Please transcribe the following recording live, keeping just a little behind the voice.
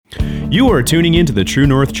You are tuning into the True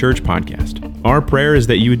North Church podcast. Our prayer is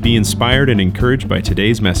that you would be inspired and encouraged by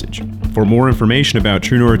today's message. For more information about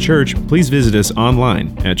True North Church, please visit us online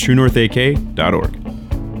at truenorthak.org.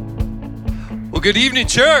 Well, good evening,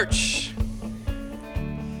 church.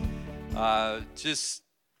 Just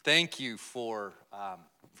thank you for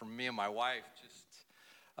from me and my wife,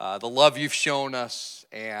 just the love you've shown us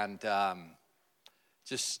and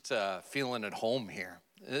just feeling at home here.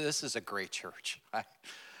 This is a great church.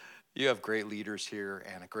 You have great leaders here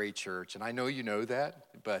and a great church, and I know you know that,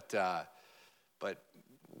 but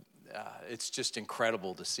it's just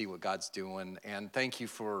incredible to see what God's doing, and thank you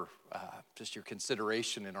for just your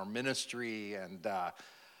consideration in our ministry, and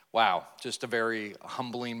wow, just a very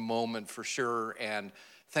humbling moment for sure, and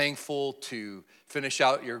thankful to finish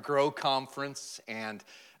out your Grow Conference, and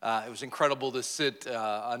it was incredible to sit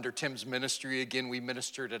under Tim's ministry again. We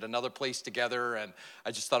ministered at another place together, and I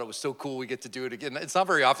just thought it was so cool we get to do it again. It's not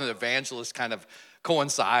very often that evangelists kind of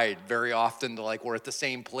coincide very often to like we're at the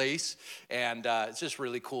same place, and it's just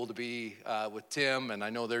really cool to be with Tim, and I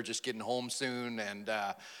know they're just getting home soon, and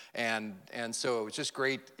so it was just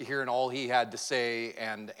great hearing all he had to say,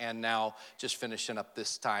 and now just finishing up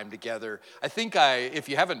this time together. I think if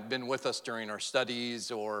you haven't been with us during our studies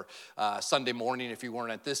or Sunday morning, if you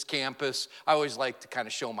weren't at this campus, I always like to kind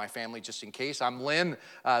of show my family just in case. I'm Lynn.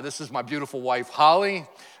 This is my beautiful wife, Holly.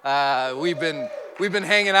 We've been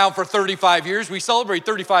hanging out for 35 years. We celebrate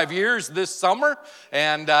 35 years this summer,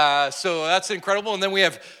 and so that's incredible. And then we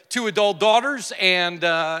have 2 adult daughters, and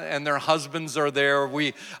their husbands are there.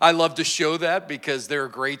 I love to show that because they're a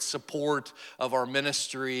great support of our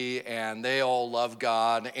ministry, and they all love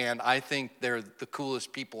God, and I think they're the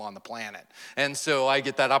coolest people on the planet. And so I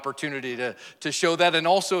get that opportunity to show that. And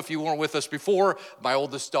also, if you weren't with us before, my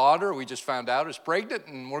oldest daughter, we just found out, is pregnant,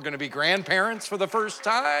 and we're going to be grandparents for the first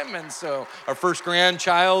time, and so our first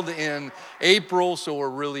grandchild in April, so we're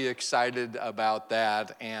really excited about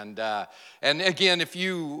that. And again, if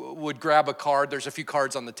you would grab a card, there's a few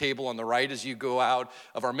cards on the table on the right as you go out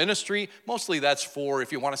of our ministry. Mostly that's for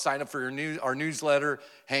if you want to sign up for our newsletter,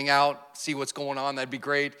 hang out, see what's going on, that'd be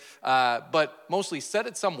great. But mostly set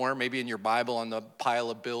it somewhere, maybe in your Bible, on the pile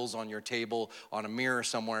of bills on your table, on a mirror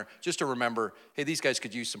somewhere, just to remember, hey, these guys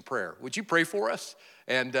could use some prayer. Would you pray for us?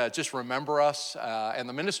 And just remember us and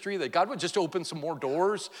the ministry, that God would just open some more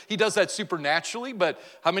doors. He does that supernaturally, but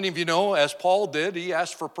how many of you know, as Paul did, he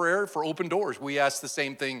asked for prayer for open doors. We ask the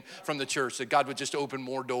same thing from the church, that God would just open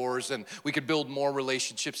more doors and we could build more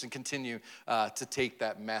relationships and continue to take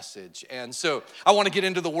that message. And so I want to get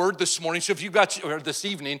into the Word this morning. So if you've got, or this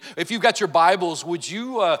evening, if you've got your Bibles, would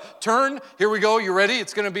you turn? Here we go. You ready?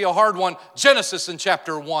 It's going to be a hard one. Genesis in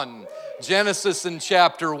chapter 1. Genesis in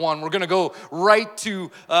chapter 1. We're going to go right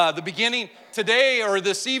to the beginning. Today or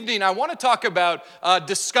this evening, I want to talk about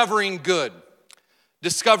discovering good.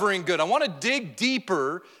 Discovering good. I want to dig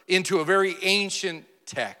deeper into a very ancient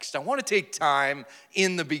text. I want to take time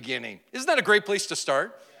in the beginning. Isn't that a great place to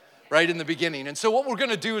start? Right in the beginning. And so what we're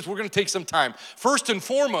going to do is we're going to take some time. First and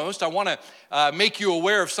foremost, I want to make you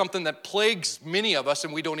aware of something that plagues many of us,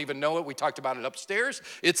 and we don't even know it. We talked about it upstairs.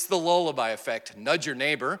 It's the lullaby effect. Nudge your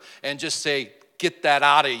neighbor and just say, get that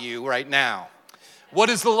out of you right now. What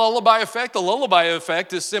is the lullaby effect? The lullaby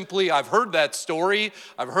effect is simply, I've heard that story.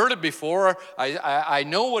 I've heard it before. I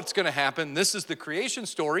know what's going to happen. This is the creation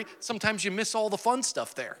story. Sometimes you miss all the fun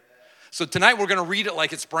stuff there. So tonight we're going to read it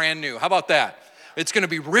like it's brand new. How about that? It's going to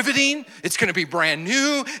be riveting. It's going to be brand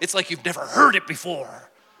new. It's like you've never heard it before.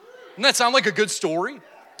 Doesn't that sound like a good story?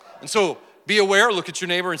 And so be aware, look at your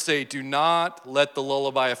neighbor and say, do not let the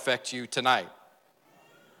lullaby affect you tonight.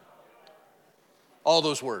 All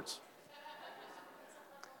those words.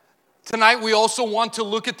 Tonight we also want to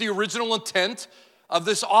look at the original intent of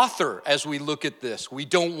this author as we look at this. We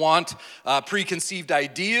don't want preconceived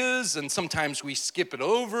ideas, and sometimes we skip it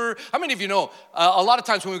over. How many of you know, a lot of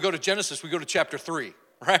times when we go to Genesis, we go to chapter 3,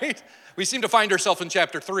 right? We seem to find ourselves in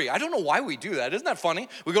chapter 3. I don't know why we do that. Isn't that funny?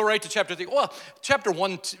 We go right to chapter 3. Well, chapter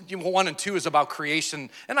 1 and 2 is about creation,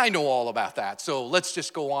 and I know all about that. So let's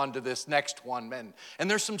just go on to this next one. And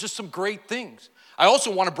there's just some great things. I also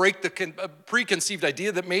want to break the preconceived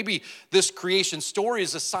idea that maybe this creation story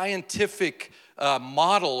is a scientific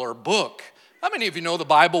model or book. How many of you know the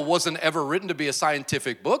Bible wasn't ever written to be a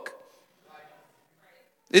scientific book?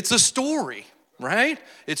 It's a story, right?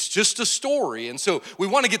 It's just a story. And so we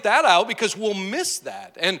want to get that out because we'll miss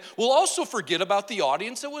that. And we'll also forget about the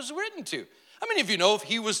audience it was written to. How many of you know if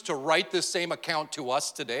he was to write this same account to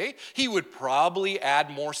us today, he would probably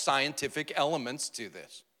add more scientific elements to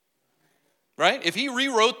this? right? If he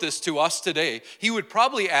rewrote this to us today, he would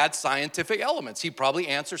probably add scientific elements. He'd probably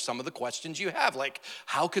answer some of the questions you have, like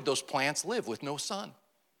how could those plants live with no sun?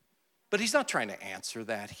 But he's not trying to answer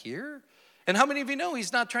that here. And how many of you know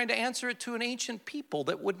he's not trying to answer it to an ancient people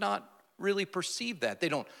that would not really perceive that? They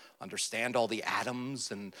don't understand all the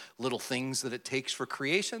atoms and little things that it takes for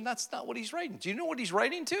creation. That's not what he's writing. Do you know what he's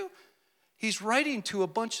writing to? He's writing to a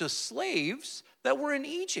bunch of slaves that were in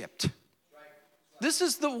Egypt. This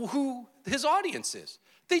is who his audience is.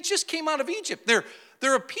 They just came out of Egypt.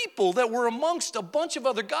 They're a people that were amongst a bunch of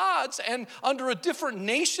other gods and under a different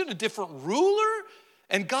nation, a different ruler.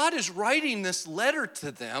 And God is writing this letter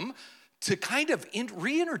to them to kind of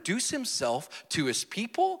reintroduce himself to his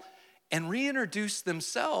people and reintroduce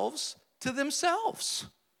themselves to themselves.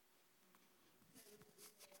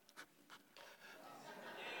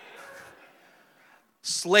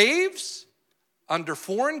 Slaves under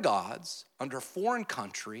foreign gods, under foreign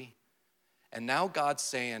country, and now God's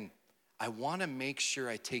saying, I want to make sure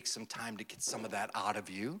I take some time to get some of that out of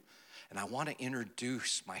you, and I want to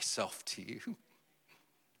introduce myself to you.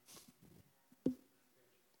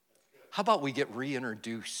 How about we get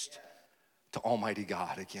reintroduced to Almighty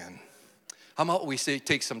God again? How about we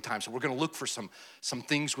take some time? So we're going to look for some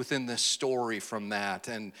things within this story from that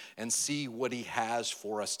and see what he has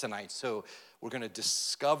for us tonight. So we're going to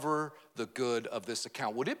discover the good of this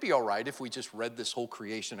account. Would it be all right if we just read this whole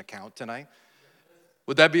creation account tonight?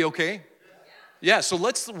 Would that be okay? Yeah, so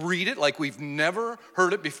let's read it like we've never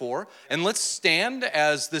heard it before. And let's stand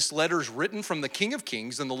as this letter is written from the King of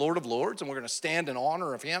Kings and the Lord of Lords. And we're going to stand in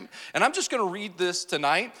honor of him. And I'm just going to read this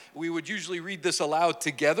tonight. We would usually read this aloud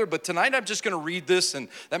together. But tonight I'm just going to read this. And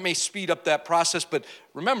that may speed up that process. But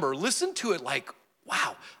remember, listen to it like,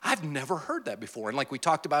 wow, I've never heard that before. And like we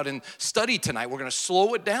talked about in study tonight, we're going to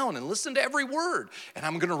slow it down and listen to every word. And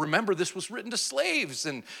I'm going to remember this was written to slaves.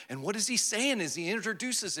 And what is he saying as he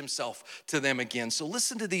introduces himself to them again? So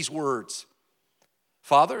listen to these words.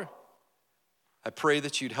 Father, I pray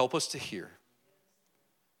that you'd help us to hear.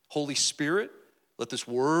 Holy Spirit, let this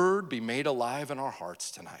word be made alive in our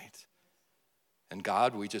hearts tonight. And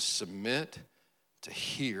God, we just submit to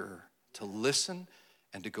hear, to listen,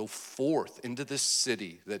 and to go forth into this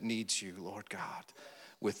city that needs you, Lord God,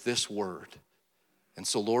 with this word. And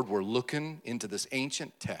so, Lord, we're looking into this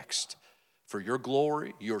ancient text for your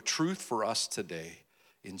glory, your truth for us today,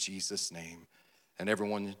 in Jesus' name. And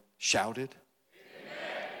everyone shouted.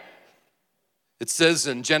 It says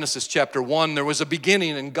in Genesis chapter 1, there was a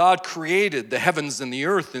beginning, and God created the heavens and the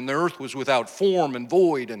earth was without form and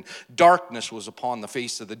void, and darkness was upon the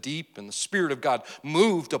face of the deep, and the Spirit of God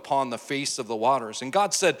moved upon the face of the waters. And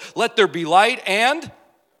God said, let there be light, and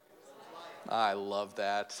I love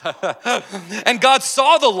that. And God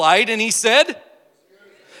saw the light, and he said,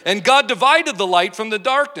 and God divided the light from the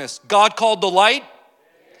darkness. God called the light,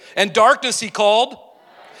 and darkness he called.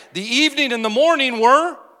 The evening and the morning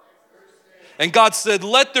were. And God said,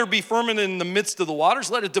 let there be firmament in the midst of the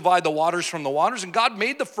waters. Let it divide the waters from the waters. And God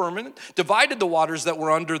made the firmament, divided the waters that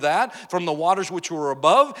were under that from the waters which were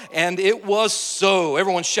above. And it was so.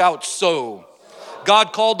 Everyone shout, so.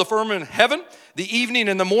 God called the firmament heaven. The evening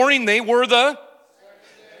and the morning, they were the.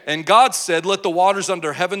 And God said, let the waters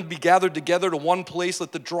under heaven be gathered together to one place.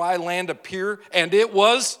 Let the dry land appear. And it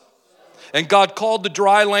was. And God called the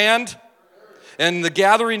dry land. And the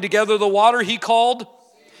gathering together of the water, he called.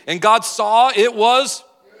 And God saw it was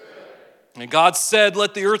good. And God said,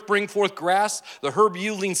 let the earth bring forth grass, the herb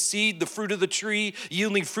yielding seed, the fruit of the tree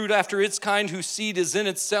yielding fruit after its kind, whose seed is in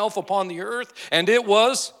itself upon the earth. And it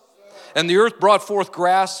was. And the earth brought forth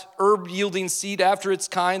grass, herb yielding seed after its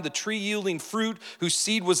kind, the tree yielding fruit, whose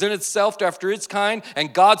seed was in itself after its kind.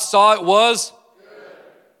 And God saw it was good.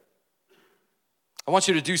 I want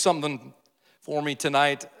you to do something for me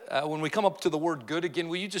tonight. When we come up to the word good again,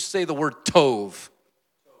 will you just say the word tov?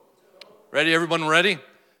 Ready? Everyone ready?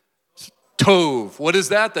 Tov. What is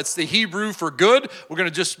that? That's the Hebrew for good. We're going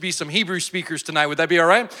to just be some Hebrew speakers tonight. Would that be all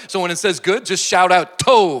right? So when it says good, just shout out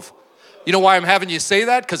Tov. You know why I'm having you say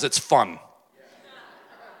that? Because it's fun.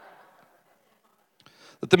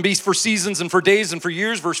 Let them be for seasons and for days and for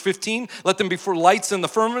years. Verse 15. Let them be for lights in the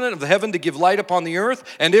firmament of the heaven to give light upon the earth.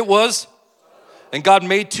 And it was. And God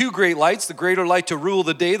made two great lights, the greater light to rule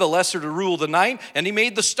the day, the lesser to rule the night. And he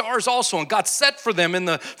made the stars also. And God set for them in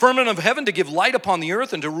the firmament of heaven to give light upon the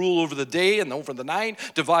earth and to rule over the day and over the night,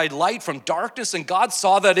 divide light from darkness. And God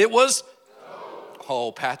saw that it was.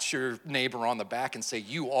 Oh, pat your neighbor on the back and say,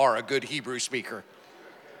 you are a good Hebrew speaker.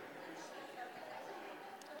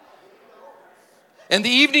 And the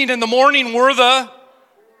evening and the morning were the.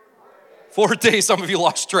 4 days, some of you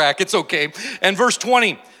lost track. It's okay. And verse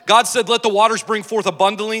 20, God said, let the waters bring forth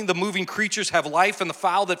abundantly, the moving creatures have life, and the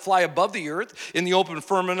fowl that fly above the earth in the open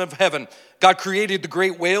firmament of heaven. God created the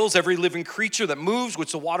great whales, every living creature that moves,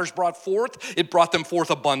 which the waters brought forth. It brought them forth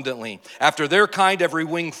abundantly. After their kind, every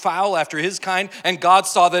winged fowl after his kind. And God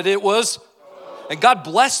saw that it was. And God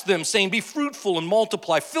blessed them, saying, be fruitful and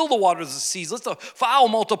multiply. Fill the waters of the seas. Let the fowl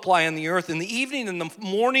multiply on the earth. In the evening and the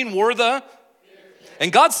morning were the.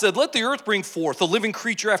 And God said, let the earth bring forth a living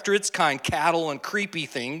creature after its kind, cattle and creepy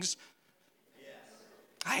things.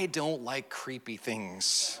 I don't like creepy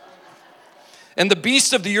things. And the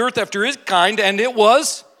beasts of the earth after its kind, and it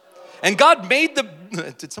was. And God made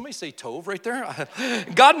the, did somebody say tov right there?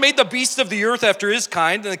 God made the beasts of the earth after his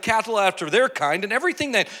kind, and the cattle after their kind, and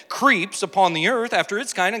everything that creeps upon the earth after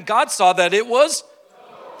its kind. And God saw that it was.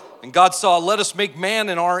 And God saw, let us make man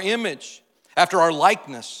in our image, after our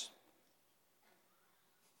likeness.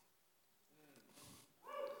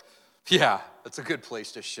 Yeah, that's a good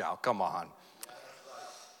place to shout. Come on.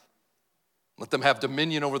 Let them have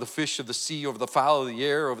dominion over the fish of the sea, over the fowl of the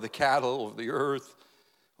air, over the cattle, over the earth,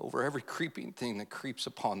 over every creeping thing that creeps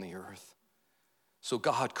upon the earth. So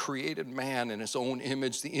God created man in his own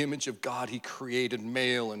image. The image of God, he created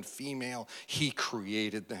male and female. He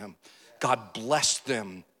created them. God blessed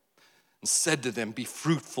them and said to them, be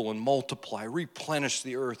fruitful and multiply, replenish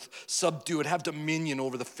the earth, subdue it, have dominion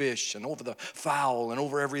over the fish and over the fowl and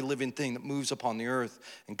over every living thing that moves upon the earth.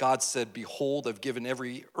 And God said, behold, I've given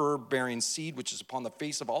every herb bearing seed which is upon the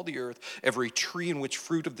face of all the earth, every tree in which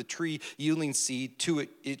fruit of the tree yielding seed, to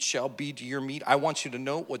it shall be to your meat. I want you to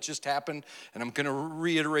note what just happened, and I'm going to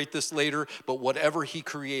reiterate this later, but whatever he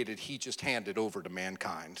created, he just handed over to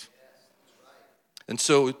mankind. And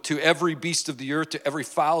so to every beast of the earth, to every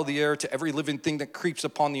fowl of the air, to every living thing that creeps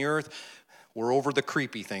upon the earth, we're over the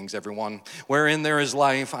creepy things, everyone. Wherein there is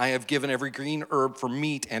life, I have given every green herb for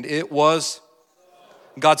meat, and it was.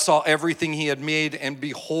 God saw everything he had made, and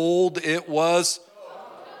behold, it was.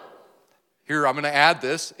 Here, I'm going to add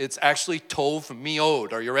this. It's actually tov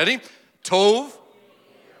miod. Are you ready? Tov.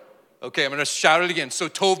 Okay, I'm going to shout it again. So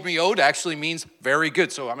tov miod actually means very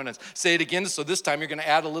good. So I'm going to say it again. So this time you're going to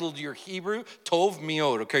add a little to your Hebrew. Tov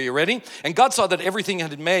miod. Okay, you ready? And God saw that everything had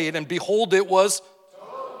been made, and behold, it was.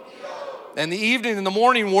 Tov miod. And the evening and the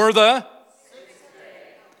morning were the.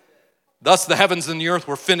 Thus the heavens and the earth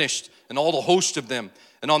were finished, and all the host of them.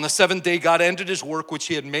 And on the seventh day God ended his work which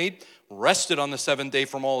he had made, rested on the seventh day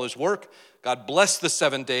from all his work. God blessed the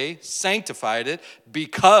seventh day, sanctified it,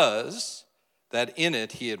 because that in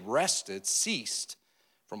it he had rested, ceased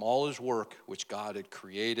from all his work which God had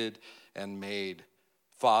created and made.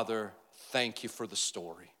 Father, thank you for the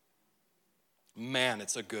story. Man,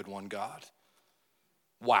 it's a good one, God.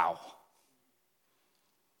 Wow.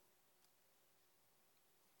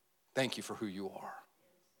 Thank you for who you are.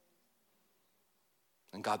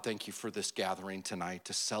 And God, thank you for this gathering tonight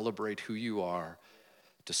to celebrate who you are,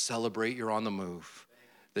 to celebrate you're on the move,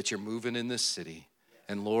 that you're moving in this city.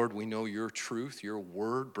 And Lord, we know your truth, your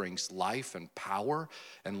word brings life and power.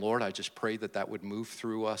 And Lord, I just pray that that would move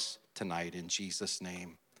through us tonight in Jesus'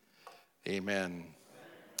 name. Amen.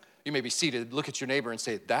 You may be seated. Look at your neighbor and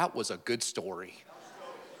say, that was a good story.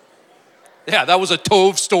 Yeah, that was a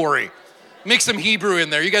tov story. Mix some Hebrew in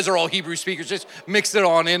there. You guys are all Hebrew speakers. Just mix it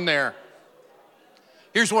on in there.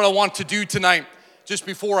 Here's what I want to do tonight. Just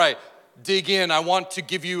before I dig in, I want to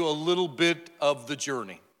give you a little bit of the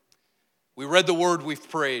journey. We read the word, we've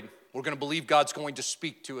prayed. We're going to believe God's going to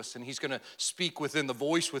speak to us, and he's going to speak within the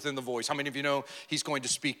voice. How many of you know he's going to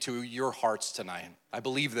speak to your hearts tonight? I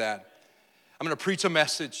believe that. I'm going to preach a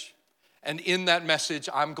message, and in that message,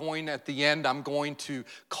 at the end, I'm going to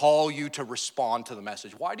call you to respond to the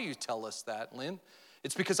message. Why do you tell us that, Lynn?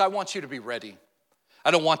 It's because I want you to be ready. I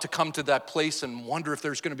don't want to come to that place and wonder if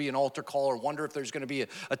there's going to be an altar call or wonder if there's going to be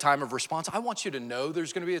a time of response. I want you to know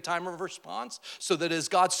there's going to be a time of response so that as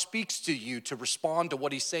God speaks to you to respond to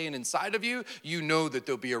what he's saying inside of you, you know that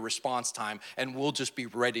there'll be a response time and we'll just be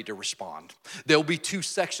ready to respond. There'll be two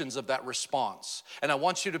sections of that response, and I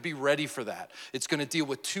want you to be ready for that. It's going to deal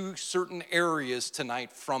with two certain areas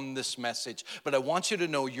tonight from this message, but I want you to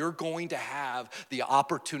know you're going to have the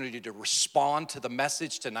opportunity to respond to the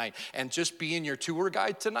message tonight and just be in your tour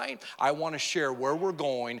guide tonight. I want to share where we're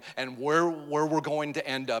going and where we're going to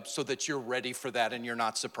end up so that you're ready for that and you're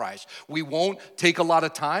not surprised. We won't take a lot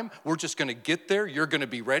of time. We're just going to get there. You're going to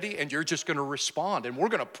be ready and you're just going to respond. And we're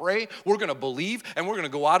going to pray, we're going to believe, and we're going to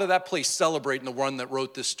go out of that place celebrating the one that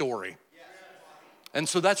wrote this story. And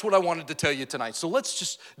so that's what I wanted to tell you tonight. So let's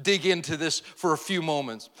just dig into this for a few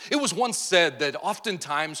moments. It was once said that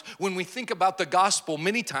oftentimes when we think about the gospel,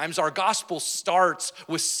 many times our gospel starts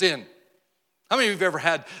with sin. How many of you have ever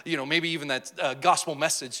had, maybe even that gospel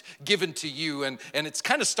message given to you, and it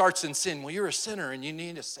kind of starts in sin. Well, you're a sinner and you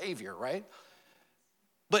need a savior, right?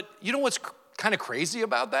 But you know what's kind of crazy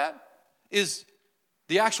about that? Is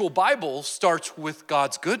the actual Bible starts with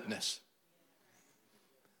God's goodness.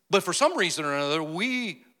 But for some reason or another,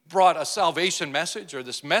 we brought a salvation message or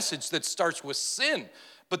this message that starts with sin.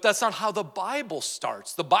 But that's not how the Bible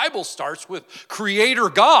starts. The Bible starts with Creator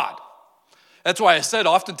God. That's why I said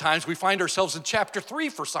oftentimes we find ourselves in chapter 3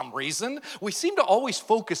 for some reason. We seem to always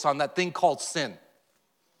focus on that thing called sin.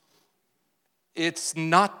 It's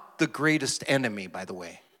not the greatest enemy, by the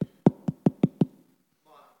way.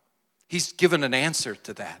 He's given an answer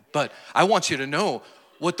to that. But I want you to know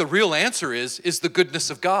what the real answer is the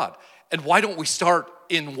goodness of God. And why don't we start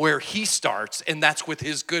in where he starts, and that's with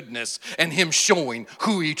his goodness and him showing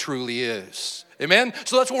who he truly is. Amen?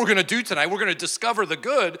 So that's what we're going to do tonight. We're going to discover the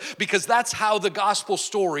good, because that's how the gospel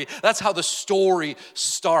story, that's how the story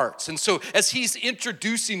starts. And so as he's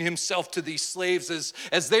introducing himself to these slaves,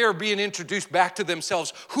 as they are being introduced back to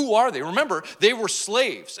themselves, who are they? Remember, they were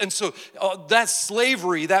slaves. And so that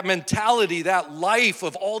slavery, that mentality, that life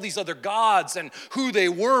of all these other gods and who they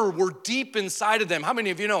were deep inside of them. How many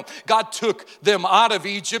of you know God took them out of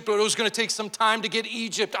Egypt, but it was going to take some time to get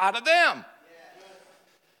Egypt out of them?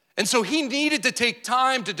 And so he needed to take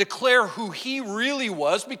time to declare who he really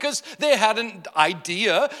was, because they had an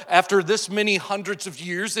idea after this many hundreds of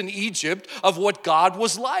years in Egypt of what God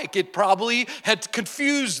was like. It probably had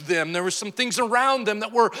confused them. There were some things around them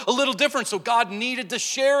that were a little different. So God needed to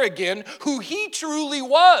share again who he truly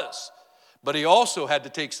was. But he also had to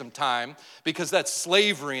take some time, because that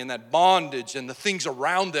slavery and that bondage and the things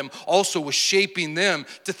around them also was shaping them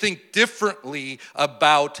to think differently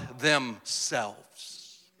about themselves.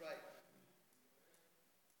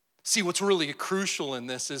 See, what's really crucial in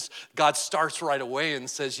this is God starts right away and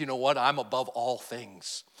says, you know what, I'm above all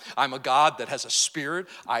things. I'm a God that has a spirit.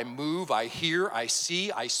 I move, I hear, I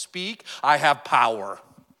see, I speak, I have power.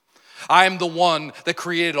 I am the one that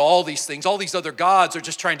created all these things. All these other gods are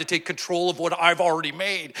just trying to take control of what I've already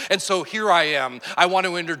made. And so here I am. I want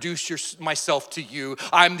to introduce myself to you.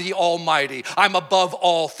 I'm the Almighty. I'm above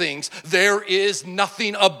all things. There is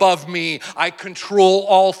nothing above me. I control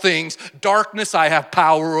all things. Darkness I have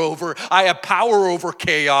power over. I have power over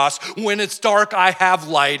chaos. When it's dark, I have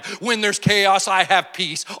light. When there's chaos, I have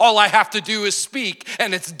peace. All I have to do is speak,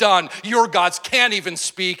 and it's done. Your gods can't even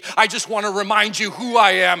speak. I just want to remind you who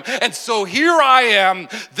I am. And so here I am.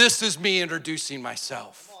 This is me introducing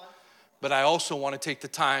myself. But I also want to take the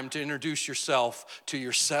time to introduce yourself to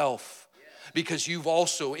yourself. Because you've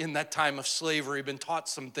also, in that time of slavery, been taught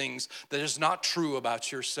some things that is not true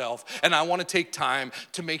about yourself. And I want to take time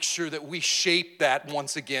to make sure that we shape that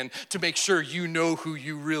once again, to make sure you know who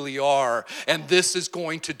you really are. And this is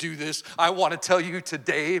going to do this. I want to tell you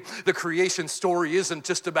today, the creation story isn't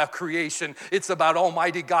just about creation. It's about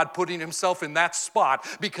Almighty God putting himself in that spot.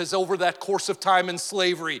 Because over that course of time in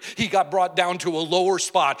slavery, he got brought down to a lower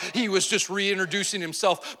spot. He was just reintroducing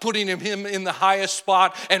himself, putting him in the highest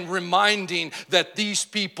spot, and reminding that these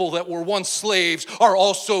people that were once slaves are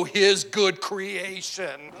also his good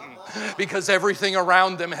creation, because everything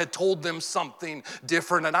around them had told them something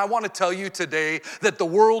different. And I want to tell you today that the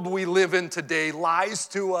world we live in today lies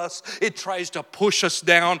to us. It tries to push us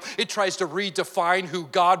down. It tries to redefine who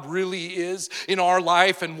God really is in our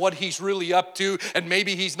life and what he's really up to, and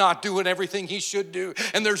maybe he's not doing everything he should do,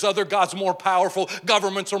 and there's other gods more powerful.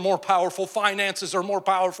 Governments are more powerful. Finances are more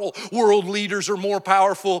powerful. World leaders are more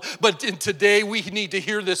powerful. But today we need to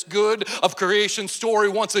hear this good of creation story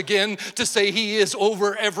once again, to say he is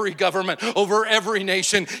over every government, over every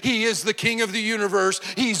nation. He is the king of the universe.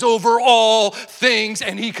 He's over all things,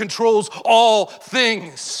 and he controls all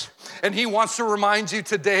things. And he wants to remind you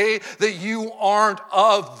today that you aren't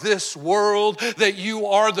of this world, that you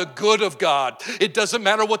are the good of God. It doesn't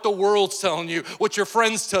matter what the world's telling you, what your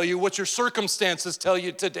friends tell you, what your circumstances tell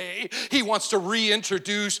you today. He wants to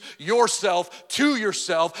reintroduce yourself to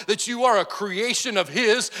yourself, that you are a creation of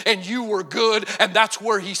his, and you were good, and that's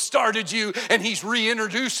where he started you, and he's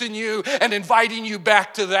reintroducing you and inviting you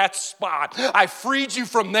back to that spot. I freed you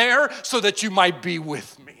from there so that you might be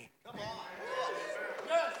with me.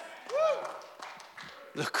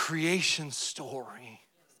 The creation story.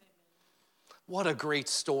 What a great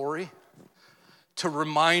story to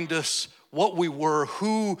remind us what we were,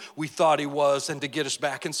 who we thought he was, and to get us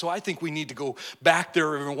back. And so I think we need to go back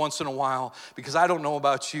there every once in a while, because I don't know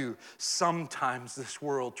about you. Sometimes this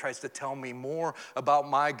world tries to tell me more about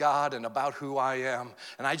my God and about who I am.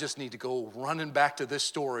 And I just need to go running back to this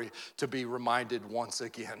story to be reminded once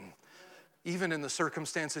again. Even in the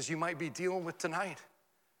circumstances you might be dealing with tonight.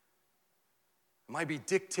 might be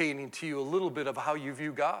dictating to you a little bit of how you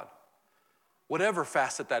view God. Whatever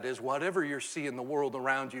facet that is, whatever you're seeing the world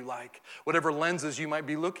around you like, whatever lenses you might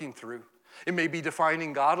be looking through. It may be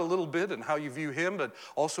defining God a little bit and how you view him, but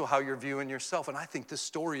also how you're viewing yourself. And I think this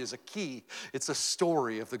story is a key. It's a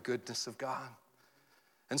story of the goodness of God.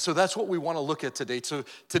 And so that's what we want to look at today. So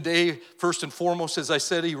today, first and foremost, as I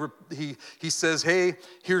said, he says, hey,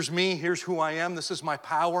 here's me, here's who I am, this is my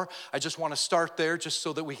power. I just want to start there just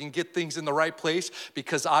so that we can get things in the right place,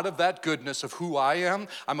 because out of that goodness of who I am,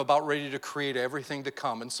 I'm about ready to create everything to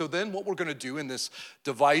come. And so then what we're going to do in this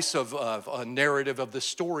device of a narrative of this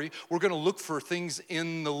story, we're going to look for things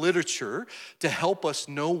in the literature to help us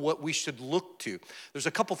know what we should look to. There's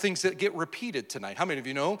a couple things that get repeated tonight. How many of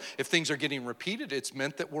you know if things are getting repeated, it's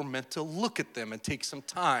meant that we're meant to look at them and take some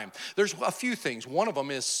time. There's a few things. One of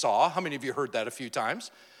them is saw. How many of you heard that a few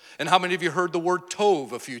times? And how many of you heard the word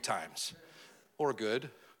tov a few times? Or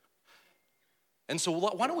good. And so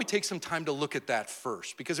why don't we take some time to look at that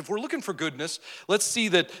first? Because if we're looking for goodness, let's see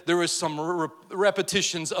that there is some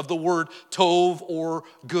repetitions of the word tov or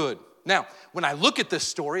good. Now, when I look at this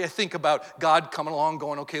story, I think about God coming along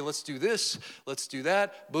going, okay, let's do this, let's do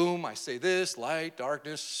that. Boom, I say this, light,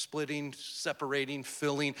 darkness, splitting, separating,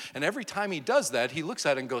 filling. And every time he does that, he looks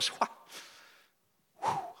at it and goes, wow.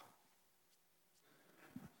 Whew.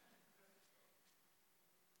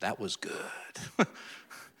 That was good.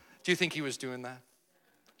 Do you think he was doing that?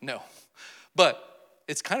 No. But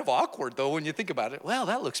it's kind of awkward, though, when you think about it. Well,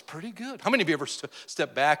 that looks pretty good. How many of you ever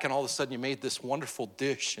step back and all of a sudden you made this wonderful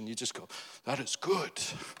dish and you just go, that is good?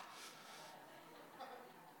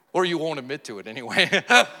 Or you won't admit to it anyway.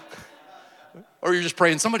 Or you're just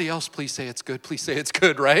praying, somebody else, please say it's good. Please say it's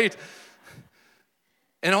good, right?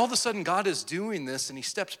 And all of a sudden God is doing this and he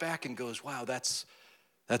steps back and goes, wow, that's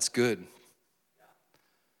good.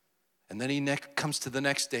 And then he comes to the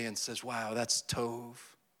next day and says, wow, that's tov.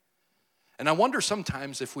 And I wonder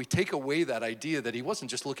sometimes if we take away that idea that he wasn't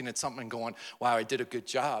just looking at something and going, wow, I did a good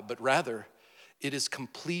job, but rather it is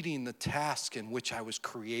completing the task in which I was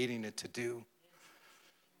creating it to do.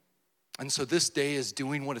 And so this day is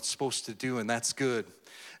doing what it's supposed to do, and that's good.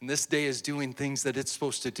 And this day is doing things that it's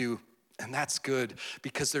supposed to do, and that's good,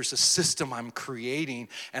 because there's a system I'm creating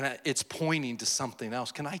and it's pointing to something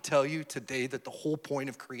else. Can I tell you today that the whole point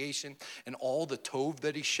of creation and all the tov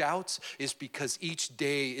that he shouts is because each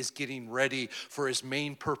day is getting ready for his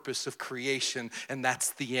main purpose of creation, and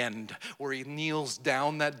that's the end, where he kneels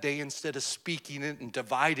down that day instead of speaking it and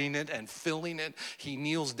dividing it and filling it. He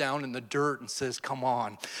kneels down in the dirt and says, come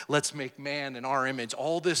on, let's make man in our image.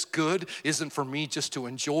 All this good isn't for me just to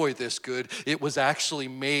enjoy this good. It was actually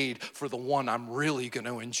made for the one I'm really going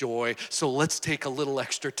to enjoy. So let's take a little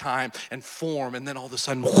extra time and form, and then all of a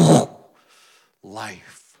sudden,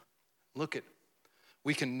 life. Look at,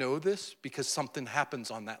 we can know this because something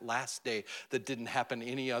happens on that last day that didn't happen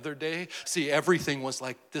any other day. See, everything was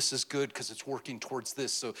like, this is good because it's working towards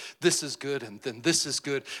this. So this is good, and then this is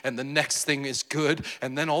good, and the next thing is good.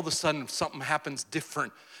 And then all of a sudden, something happens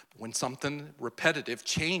different. When something repetitive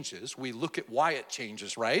changes, we look at why it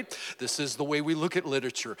changes, right? This is the way we look at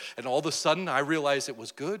literature. And all of a sudden, I realized it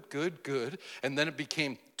was good, good, good. And then it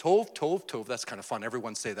became tov, tov, tov. That's kind of fun.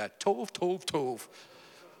 Everyone say that. Tov, tov, tov.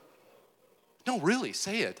 No, really,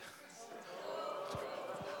 say it.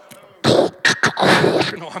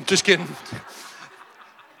 No, I'm just kidding.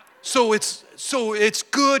 So it's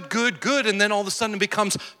good, good, good. And then all of a sudden it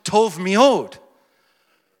becomes tov miod.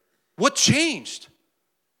 What changed?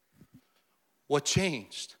 What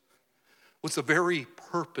changed was the very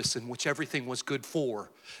purpose in which everything was good for.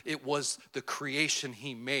 It was the creation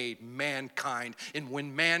he made, mankind. And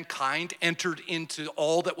when mankind entered into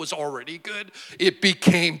all that was already good, it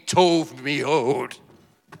became tov miod.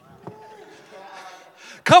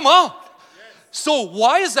 Come on. So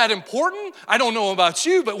why is that important? I don't know about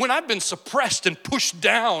you, but when I've been suppressed and pushed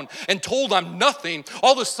down and told I'm nothing,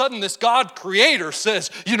 all of a sudden this God creator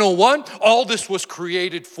says, you know what? All this was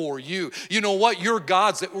created for you. You know what? Your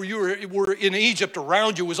gods that were in Egypt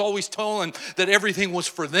around you was always telling that everything was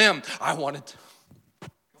for them. I want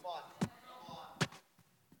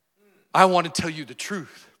to tell you the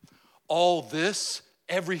truth. All this,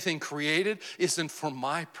 everything created, isn't for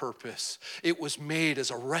my purpose. It was made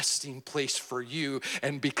as a resting place for you.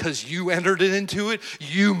 And because you entered it into it,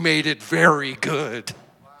 you made it very good.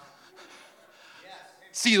 Wow. Yes.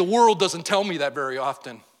 See, the world doesn't tell me that very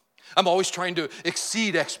often. I'm always trying to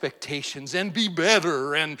exceed expectations and be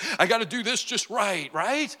better. And I got to do this just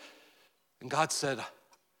right? And God said,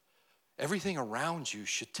 everything around you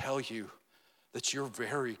should tell you that you're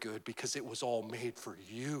very good because it was all made for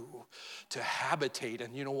you to habitate.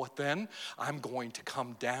 And you know what then? I'm going to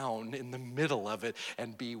come down in the middle of it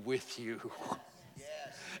and be with you.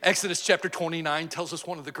 Exodus chapter 29 tells us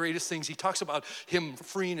one of the greatest things. He talks about him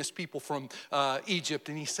freeing his people from Egypt,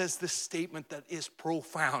 and he says this statement that is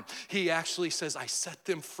profound. He actually says, I set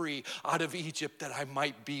them free out of Egypt that I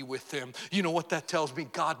might be with them. You know what that tells me?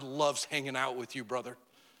 God loves hanging out with you, brother.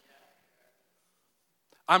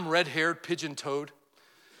 I'm red-haired, pigeon-toed.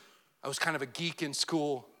 I was kind of a geek in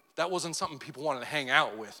school. That wasn't something people wanted to hang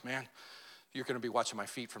out with, man. You're going to be watching my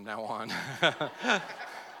feet from now on.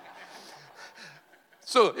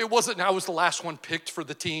 So it wasn't, I was the last one picked for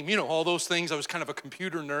the team. You know, all those things. I was kind of a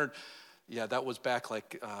computer nerd. Yeah, that was back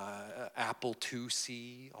like Apple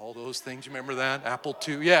IIc, all those things. You remember that? Apple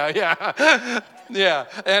II, yeah. Yeah,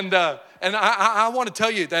 and I want to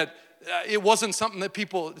tell you that it wasn't something that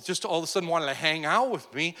people just all of a sudden wanted to hang out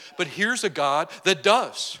with me, but here's a God that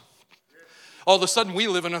does. All of a sudden, we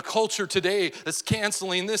live in a culture today that's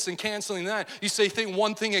canceling this and canceling that. You say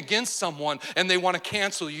one thing against someone, and they want to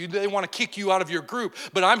cancel you. They want to kick you out of your group.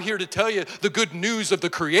 But I'm here to tell you the good news of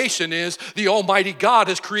the creation is the Almighty God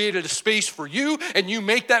has created a space for you, and you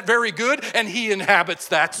make that very good, and He inhabits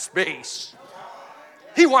that space.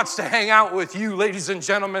 He wants to hang out with you, ladies and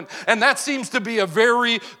gentlemen, and that seems to be a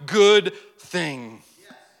very good thing.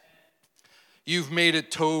 You've made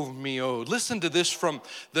it tov meod. Listen to this from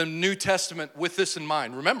the New Testament with this in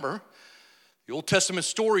mind. Remember, the Old Testament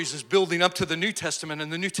stories is building up to the New Testament,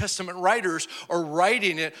 and the New Testament writers are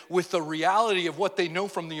writing it with the reality of what they know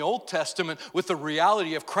from the Old Testament, with the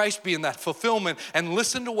reality of Christ being that fulfillment. And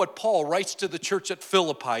listen to what Paul writes to the church at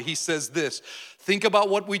Philippi. He says this. Think about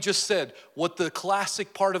what we just said, what the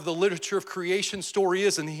classic part of the literature of creation story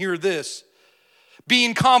is, and hear this.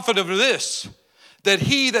 Being confident of this, that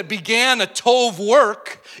he that began a tov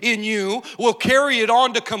work in you will carry it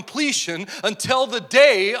on to completion until the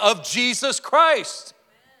day of Jesus Christ.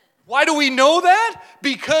 Why do we know that?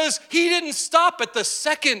 Because he didn't stop at the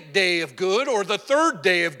second day of good or the third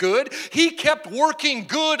day of good. He kept working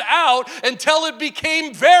good out until it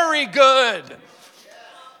became very good.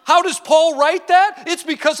 How does Paul write that? It's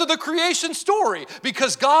because of the creation story.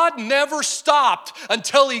 Because God never stopped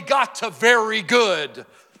until he got to very good.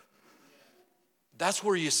 That's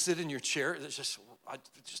where you sit in your chair. I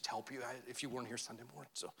just help you if you weren't here Sunday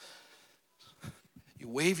morning. So you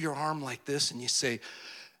wave your arm like this and you say,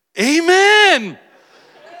 Amen.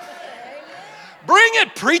 Bring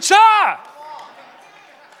it, preacher.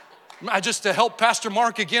 To help Pastor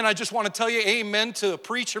Mark again, I just want to tell you, amen to a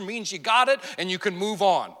preacher means you got it and you can move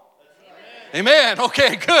on. Amen.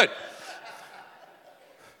 Okay, good.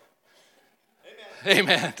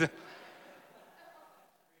 Amen.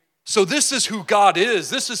 So this is who God is.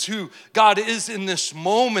 This is who God is in this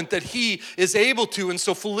moment that he is able to. And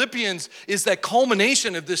so Philippians is that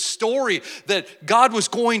culmination of this story that God was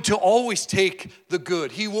going to always take the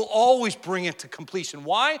good. He will always bring it to completion.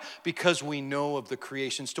 Why? Because we know of the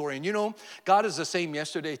creation story. And you know, God is the same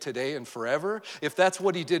yesterday, today, and forever. If that's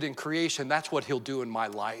what he did in creation, that's what he'll do in my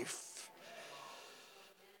life.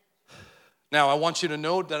 Now, I want you to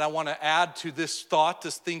note that I want to add to this thought,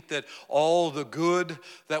 to think that all the good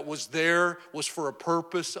that was there was for a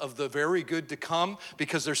purpose of the very good to come,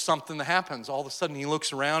 because there's something that happens. All of a sudden, he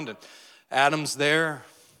looks around and Adam's there.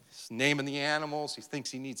 He's naming the animals. He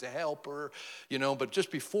thinks he needs a helper, but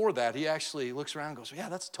just before that, he actually looks around and goes, yeah,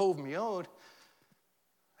 that's tov meod.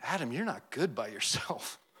 Adam, you're not good by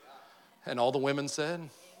yourself. And all the women said,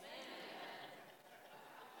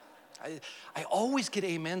 I always get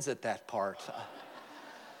amens at that part.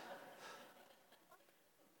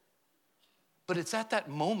 But it's at that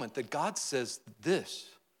moment that God says this.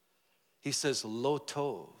 He says, lo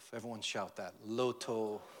tov. Everyone shout that. Lo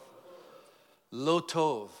tov. Lo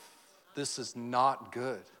tov. This is not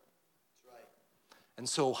good. And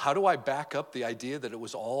so how do I back up the idea that it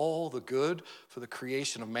was all the good for the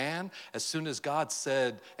creation of man? As soon as God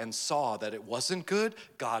said and saw that it wasn't good,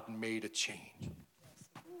 God made a change.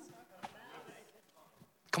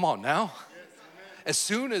 Come on now. As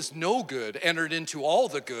soon as no good entered into all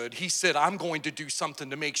the good, he said, I'm going to do something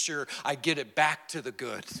to make sure I get it back to the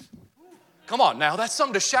good. Come on now, that's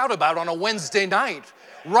something to shout about on a Wednesday night,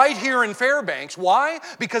 right here in Fairbanks. Why?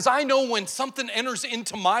 Because I know when something enters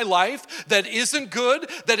into my life that isn't good,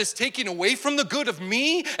 that is taking away from the good of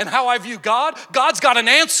me and how I view God, God's got an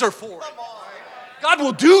answer for it. God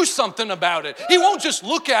will do something about it. He won't just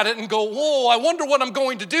look at it and go, whoa, I wonder what I'm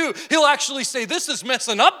going to do. He'll actually say, this is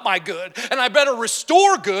messing up my good, and I better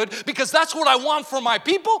restore good, because that's what I want for my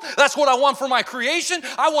people. That's what I want for my creation.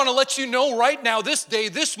 I want to let you know right now, this day,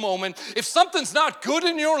 this moment, if something's not good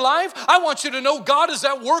in your life, I want you to know God is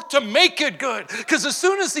at work to make it good. Because as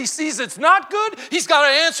soon as he sees it's not good, he's got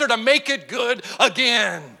an answer to make it good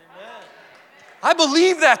again. I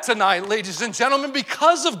believe that tonight, ladies and gentlemen,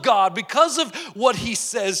 because of God, because of what he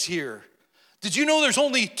says here. Did you know there's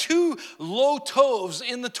only 2 lo tovs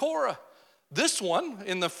in the Torah? This one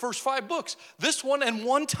in the first 5 books, this one and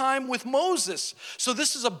one time with Moses. So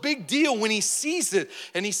this is a big deal when he sees it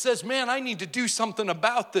and he says, man, I need to do something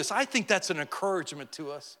about this. I think that's an encouragement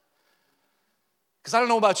to us. Because I don't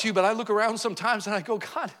know about you, but I look around sometimes and I go,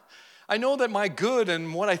 God, I know that my good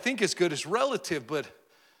and what I think is good is relative, but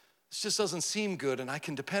this just doesn't seem good, and I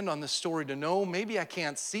can depend on this story to know maybe I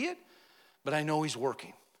can't see it, but I know he's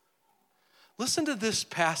working. Listen to this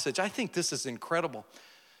passage. I think this is incredible.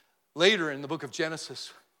 Later in the book of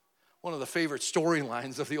Genesis, one of the favorite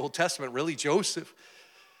storylines of the Old Testament, really, Joseph.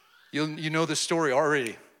 You know this story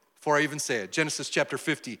already before I even say it. Genesis chapter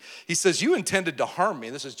 50. He says, you intended to harm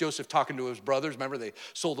me. This is Joseph talking to his brothers. Remember, they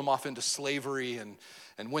sold him off into slavery and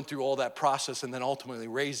went through all that process and then ultimately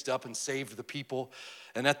raised up and saved the people.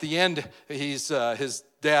 And at the end, his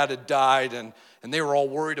dad had died, and they were all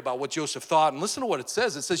worried about what Joseph thought. And listen to what it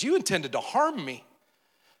says. It says, you intended to harm me,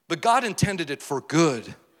 but God intended it for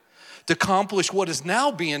good, to accomplish what is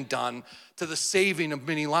now being done, to the saving of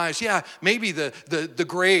many lives. Yeah, maybe the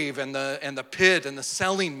grave and the pit and the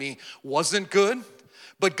selling me wasn't good,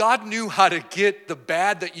 but God knew how to get the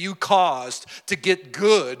bad that you caused to get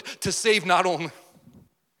good, to save not only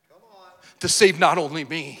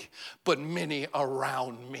me, but many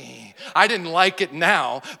around me. I didn't like it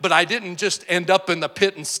now, but I didn't just end up in the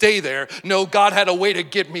pit and stay there. No, God had a way to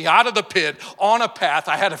get me out of the pit on a path.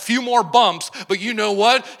 I had a few more bumps, but you know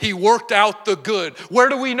what? He worked out the good. Where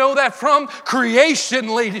do we know that from? Creation,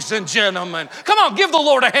 ladies and gentlemen. Come on, give the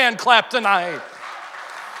Lord a hand clap tonight.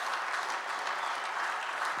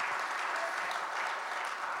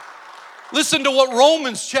 Listen to what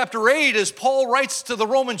Romans chapter 8, as Paul writes to the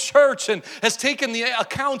Roman church and has taken the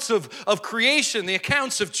accounts of creation, the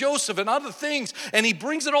accounts of Joseph and other things, and he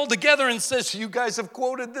brings it all together and says, you guys have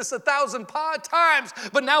quoted this 1,000 times,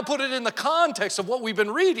 but now put it in the context of what we've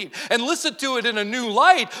been reading and listen to it in a new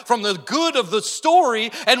light from the good of the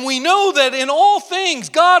story. And we know that in all things,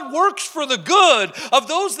 God works for the good of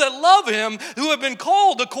those that love him, who have been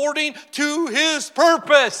called according to his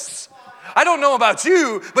purpose. I don't know about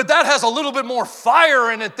you, but that has a little bit more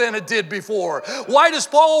fire in it than it did before. Why does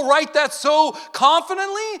Paul write that so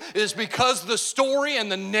confidently? It is because the story and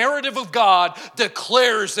the narrative of God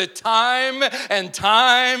declares it time and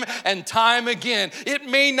time and time again. It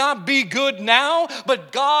may not be good now,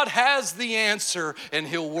 but God has the answer and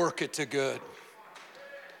he'll work it to good.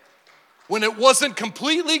 When it wasn't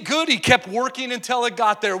completely good, he kept working until it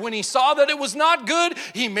got there. When he saw that it was not good,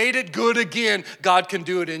 he made it good again. God can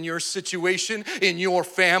do it in your situation, in your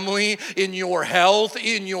family, in your health,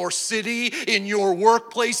 in your city, in your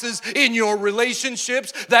workplaces, in your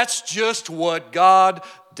relationships. That's just what God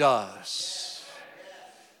does.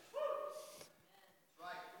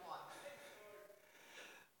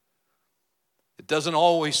 It doesn't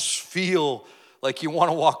always feel like you want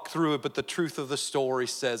to walk through it, but the truth of the story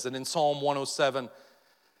says, and in Psalm 107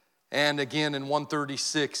 and again in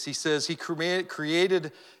 136, he says he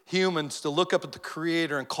created humans to look up at the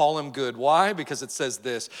Creator and call him good. Why? Because it says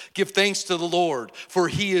this, give thanks to the Lord, for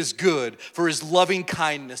he is good, for his loving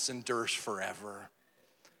kindness endures forever.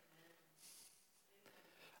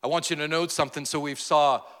 I want you to note something. So we've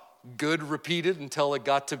saw good repeated until it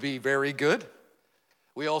got to be very good.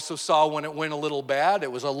 We also saw when it went a little bad,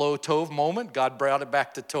 it was a low tov moment. God brought it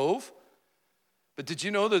back to tov. But did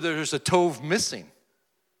you know that there's a tov missing?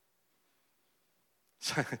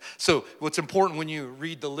 So what's important when you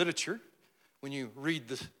read the literature, when you read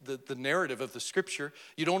the narrative of the scripture,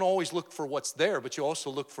 you don't always look for what's there, but you also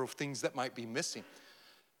look for things that might be missing.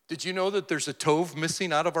 Did you know that there's a tov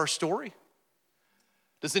missing out of our story?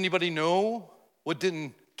 Does anybody know what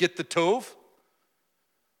didn't get the tov?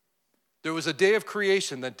 There was a day of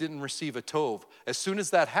creation that didn't receive a tov. As soon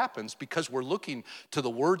as that happens, because we're looking to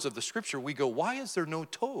the words of the scripture, we go, why is there no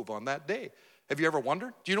tov on that day? Have you ever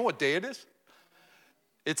wondered? Do you know what day it is?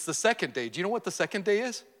 It's the second day. Do you know what the second day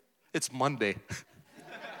is? It's Monday.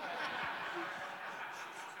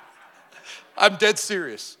 I'm dead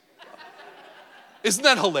serious. Isn't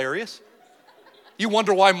that hilarious? You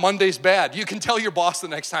wonder why Monday's bad. You can tell your boss the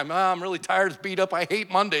next time, I'm really tired, it's beat up, I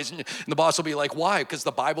hate Mondays. And the boss will be like, why? Because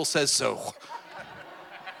the Bible says so.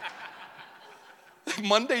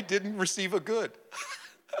 Monday didn't receive a good.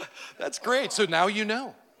 That's great. So now you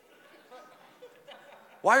know.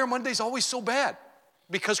 Why are Mondays always so bad?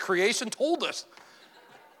 Because creation told us,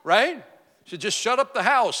 right? Should just shut up the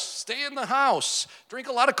house, stay in the house, drink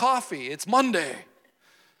a lot of coffee. It's Monday.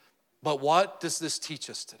 But what does this teach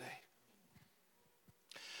us today?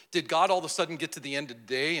 Did God all of a sudden get to the end of the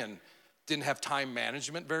day and didn't have time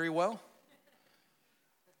management very well?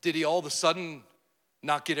 Did he all of a sudden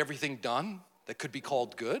not get everything done that could be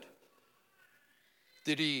called good?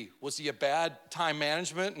 Was he a bad time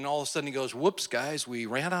management and all of a sudden he goes, whoops, guys, we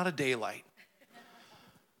ran out of daylight.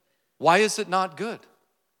 Why is it not good?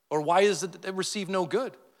 Or why is it that they receive no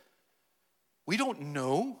good? We don't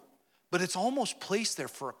know, but it's almost placed there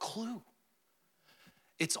for a clue.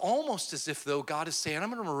 It's almost as if, though, God is saying,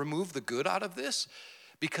 I'm going to remove the good out of this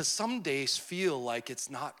because some days feel like it's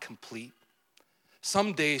not complete.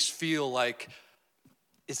 Some days feel like,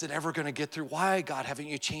 is it ever going to get through? Why, God, haven't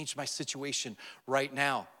you changed my situation right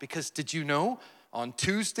now? Because did you know, on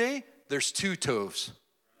Tuesday, there's 2 toves.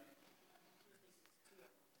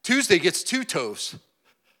 Tuesday gets 2 toves.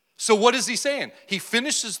 So what is he saying? He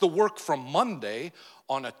finishes the work from Monday.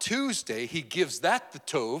 On a Tuesday, he gives that the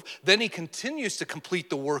tov. Then he continues to complete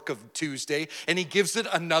the work of Tuesday, and he gives it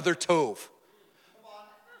another tov.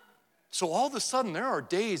 So all of a sudden, there are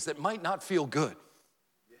days that might not feel good.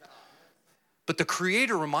 But the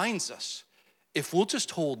Creator reminds us, if we'll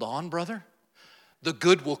just hold on, brother, the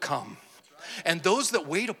good will come. And those that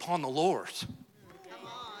wait upon the Lord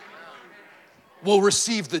will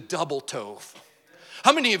receive the double tov.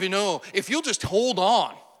 How many of you know, if you'll just hold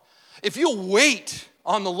on, if you'll wait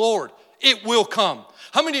on the Lord, it will come?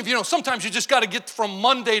 How many of you know, sometimes you just got to get from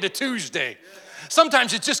Monday to Tuesday.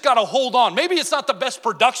 Sometimes you just got to hold on. Maybe it's not the best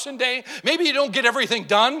production day. Maybe you don't get everything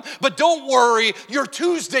done. But don't worry, your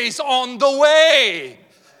Tuesday's on the way.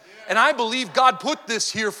 And I believe God put this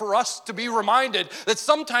here for us to be reminded that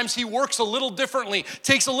sometimes he works a little differently,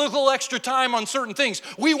 takes a little extra time on certain things.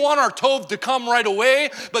 We want our tov to come right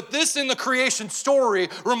away, but this in the creation story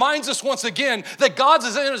reminds us once again that God's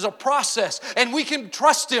is in as a process, and we can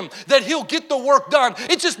trust him that he'll get the work done.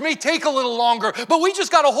 It just may take a little longer, but we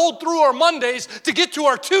just got to hold through our Mondays to get to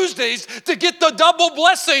our Tuesdays to get the double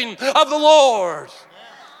blessing of the Lord.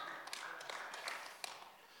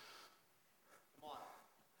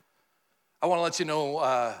 I want to let you know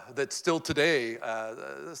that still today,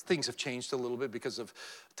 things have changed a little bit because of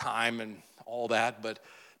time and all that. But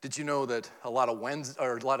did you know that a lot of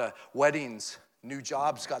weddings, new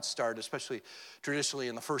jobs got started, especially traditionally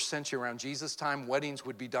in the first century around Jesus' time, weddings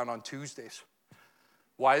would be done on Tuesdays.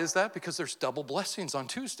 Why is that? Because there's double blessings on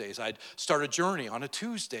Tuesdays. I'd start a journey on a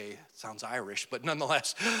Tuesday. Sounds Irish, but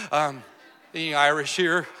nonetheless, being Irish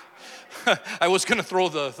here, I was going to throw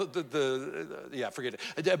forget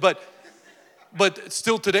it. But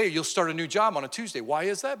still today, you'll start a new job on a Tuesday. Why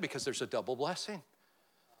is that? Because there's a double blessing.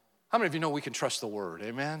 How many of you know we can trust the word?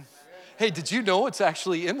 Amen? Hey, did you know it's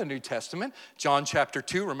actually in the New Testament? John chapter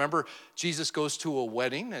 2, remember Jesus goes to a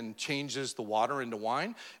wedding and changes the water into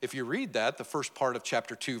wine. If you read that, the first part of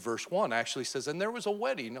chapter 2, verse 1 actually says, and there was a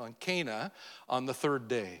wedding on Cana on the 3rd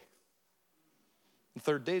day.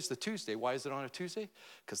 The 3rd day is the Tuesday. Why is it on a Tuesday?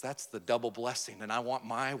 Because that's the double blessing. And I want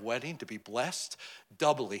my wedding to be blessed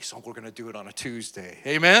doubly. So we're going to do it on a Tuesday.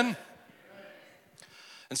 Amen?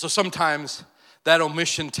 And so sometimes that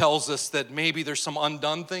omission tells us that maybe there's some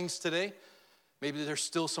undone things today. Maybe there's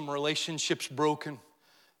still some relationships broken.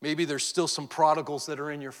 Maybe there's still some prodigals that are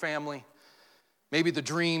in your family. Maybe the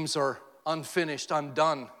dreams are unfinished,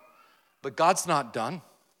 undone. But God's not done.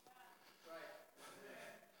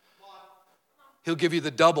 He'll give you the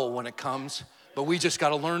double when it comes, but we just got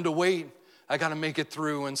to learn to wait. I got to make it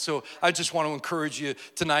through. And so I just want to encourage you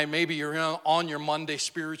tonight. Maybe you're on your Monday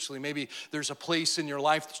spiritually. Maybe there's a place in your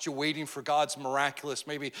life that you're waiting for God's miraculous,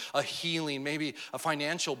 maybe a healing, maybe a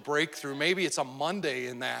financial breakthrough. Maybe it's a Monday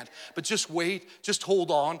in that. But just wait, just hold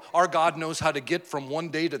on. Our God knows how to get from one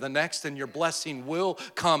day to the next, and your blessing will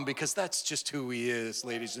come because that's just who he is,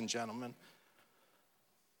 ladies and gentlemen.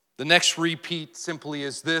 The next repeat simply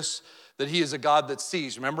is this, that he is a God that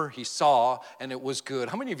sees. Remember, he saw and it was good.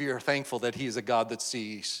 How many of you are thankful that he is a God that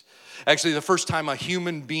sees? Actually, the first time a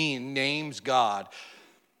human being names God,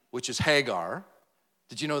 which is Hagar,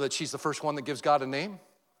 did you know that she's the first one that gives God a name?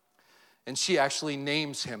 And she actually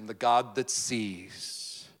names him the God that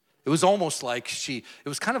sees. It was almost like it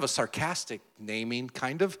was kind of a sarcastic naming,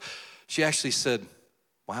 kind of. She actually said,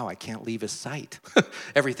 wow, I can't leave his sight.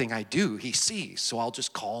 Everything I do, he sees. So I'll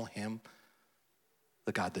just call him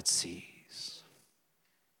the God that sees.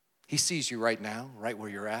 He sees you right now, right where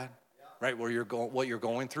you're at, right where you're going, what you're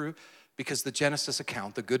going through. Because the Genesis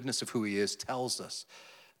account, the goodness of who he is, tells us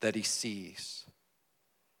that he sees.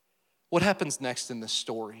 What happens next in this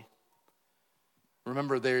story?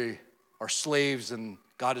 Remember, they are slaves and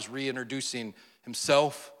God is reintroducing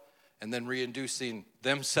himself and then reintroducing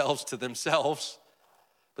themselves to themselves.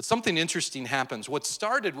 But something interesting happens. What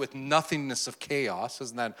started with nothingness of chaos,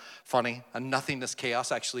 isn't that funny? A nothingness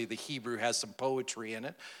chaos. Actually, the Hebrew has some poetry in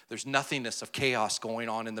it. There's nothingness of chaos going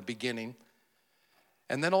on in the beginning.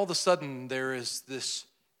 And then all of a sudden, there is this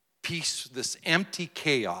peace, this empty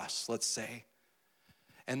chaos, let's say.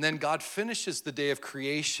 And then God finishes the day of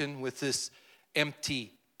creation with this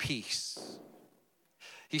empty peace.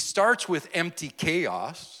 He starts with empty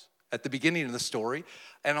chaos at the beginning of the story.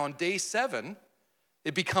 And on day 7,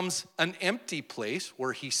 it becomes an empty place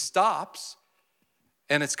where he stops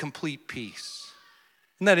and it's complete peace.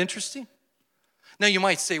 Isn't that interesting? Now you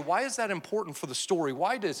might say, why is that important for the story?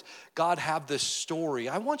 Why does God have this story?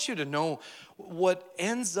 I want you to know what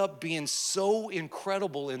ends up being so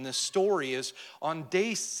incredible in this story is on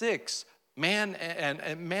day 6, man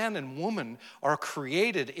and woman are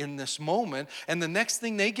created in this moment, and the next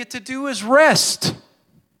thing they get to do is rest.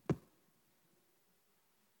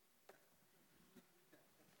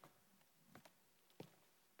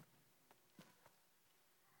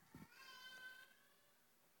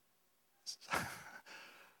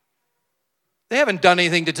 They haven't done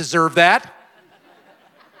anything to deserve that.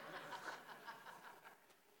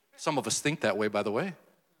 Some of us think that way, by the way.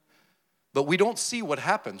 But we don't see what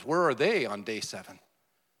happens. Where are they on day 7?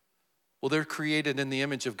 Well, they're created in the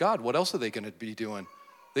image of God. What else are they going to be doing?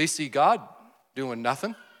 They see God doing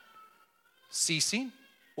nothing, ceasing.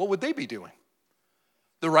 What would they be doing?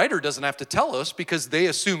 The writer doesn't have to tell us because they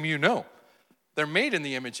assume you know. They're made in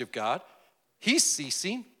the image of God. He's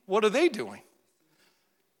ceasing. What are they doing?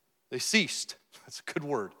 They ceased. That's a good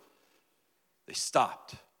word. They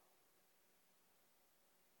stopped.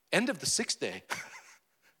 End of the 6th day.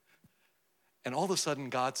 And all of a sudden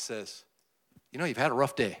God says, you know, you've had a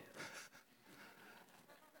rough day.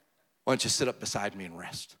 Why don't you sit up beside me and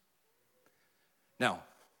rest? Now,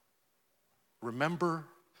 remember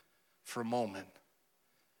for a moment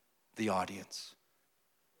the audience.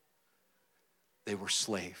 They were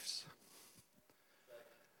slaves.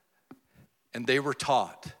 And they were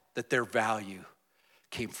taught that their value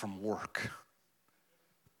came from work.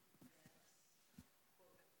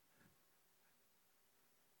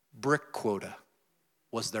 Brick quota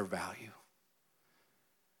was their value.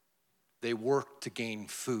 They worked to gain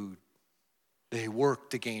food. They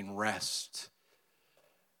worked to gain rest.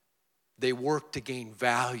 They worked to gain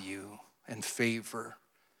value and favor.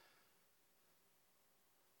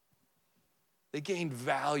 They gained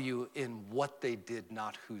value in what they did,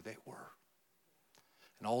 not who they were.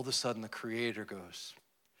 And all of a sudden the Creator goes,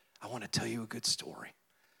 I want to tell you a good story.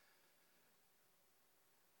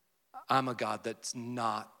 I'm a God that's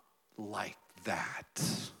not like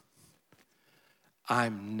that.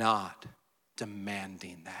 I'm not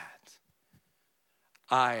demanding that.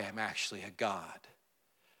 I am actually a God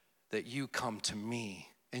that you come to me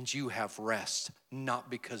and you have rest,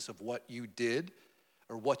 not because of what you did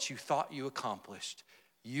or what you thought you accomplished.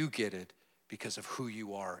 You get it because of who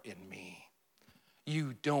you are in me.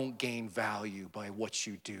 You don't gain value by what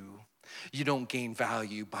you do. You don't gain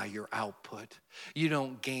value by your output. You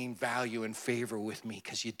don't gain value and favor with me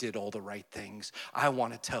because you did all the right things. I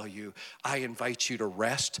want to tell you, I invite you to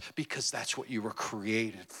rest because that's what you were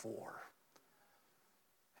created for.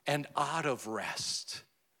 And out of rest,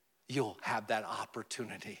 you'll have that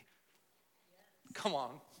opportunity. Come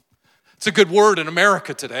on. It's a good word in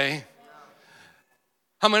America today.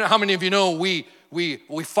 How many of you know we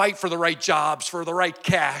fight for the right jobs, for the right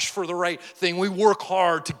cash, for the right thing. We work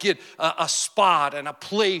hard to get a spot and a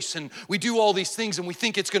place, and we do all these things, and we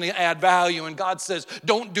think it's going to add value. And God says,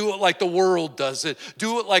 don't do it like the world does it.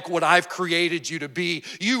 Do it like what I've created you to be.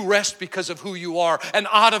 You rest because of who you are, and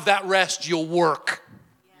out of that rest, you'll work.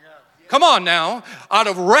 Come on now. Out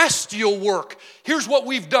of rest, you'll work. Here's what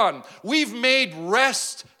we've done. We've made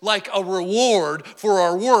rest like a reward for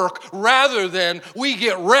our work rather than we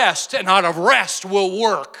get rest and out of rest we'll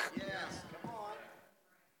work. Yes. Come on.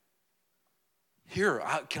 Here,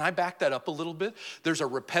 can I back that up a little bit? There's a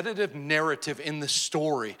repetitive narrative in the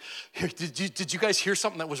story. Here, did you guys hear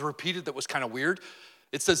something that was repeated that was kind of weird?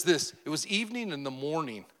 It says this, it was evening in the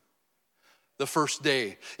morning. The first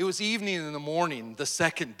day. It was evening in the morning, the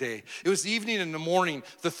second day. It was evening in the morning,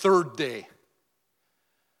 the third day.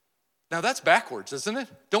 Now that's backwards, isn't it?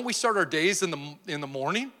 Don't we start our days in the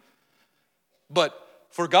morning? But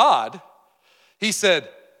for God, he said,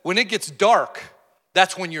 when it gets dark,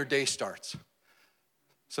 that's when your day starts.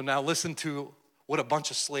 So now listen to what a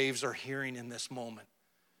bunch of slaves are hearing in this moment.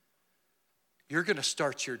 You're going to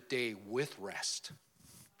start your day with rest.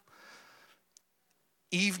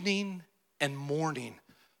 Evening and morning,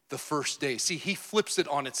 the first day. See, he flips it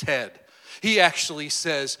on its head. He actually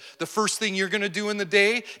says, the first thing you're going to do in the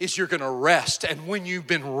day is you're going to rest. And when you've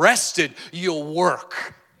been rested, you'll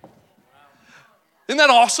work. Isn't that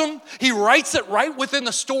awesome? He writes it right within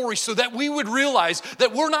the story so that we would realize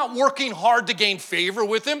that we're not working hard to gain favor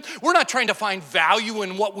with him. We're not trying to find value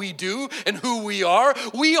in what we do and who we are.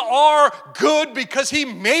 We are good because he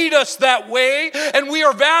made us that way, and we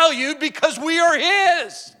are valued because we are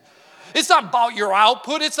his. It's not about your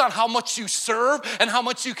output. It's not how much you serve and how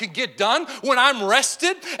much you can get done. When I'm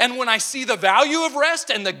rested and when I see the value of rest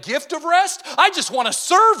and the gift of rest, I just want to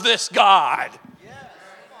serve this God.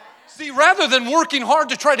 See, rather than working hard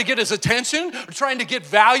to try to get his attention, or trying to get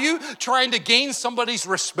value, trying to gain somebody's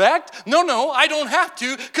respect, no, I don't have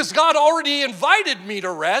to, because God already invited me to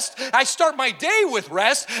rest. I start my day with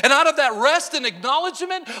rest, and out of that rest and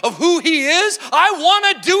acknowledgement of who he is, I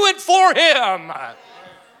want to do it for him.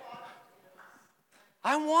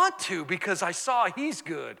 I want to, because I saw he's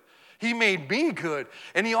good. He made me good,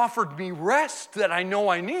 and he offered me rest that I know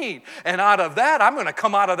I need. And out of that, I'm going to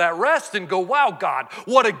come out of that rest and go, wow, God,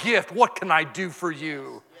 what a gift. What can I do for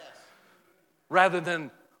you? Yes. Rather than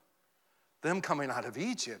them coming out of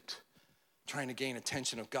Egypt, trying to gain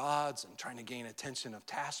attention of gods and trying to gain attention of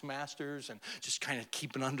taskmasters and just kind of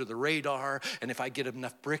keeping under the radar. And if I get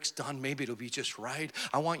enough bricks done, maybe it'll be just right.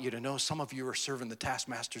 I want you to know some of you are serving the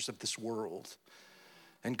taskmasters of this world.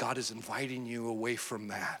 And God is inviting you away from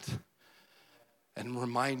that and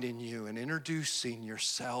reminding you and introducing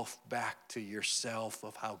yourself back to yourself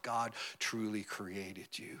of how God truly created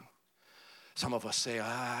you. Some of us say,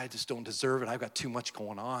 I just don't deserve it. I've got too much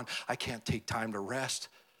going on. I can't take time to rest.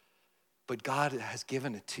 But God has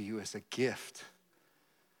given it to you as a gift.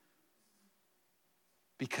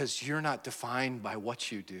 Because you're not defined by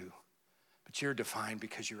what you do, but you're defined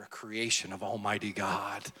because you're a creation of Almighty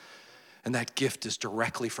God. And that gift is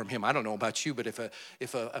directly from him. I don't know about you, but if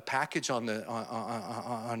a package on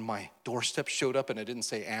my doorstep showed up and it didn't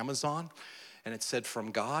say Amazon and it said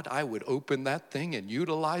from God, I would open that thing and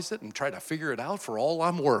utilize it and try to figure it out for all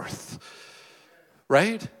I'm worth.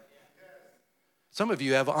 Right? Some of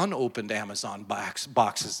you have unopened Amazon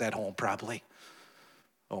boxes at home probably.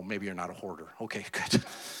 Oh, maybe you're not a hoarder. Okay, good.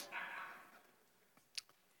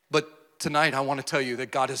 But tonight I want to tell you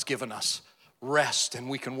that God has given us rest, and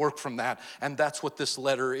we can work from that. And that's what this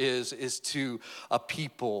letter is to a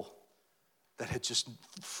people that had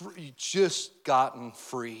just gotten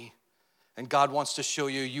free. And God wants to show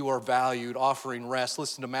you you are valued, offering rest.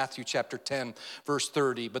 Listen to Matthew chapter 10, verse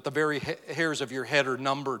 30. But the very hairs of your head are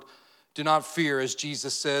numbered. Do not fear, as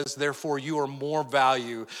Jesus says, therefore you are more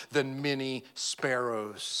value than many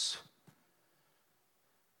sparrows.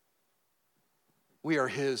 We are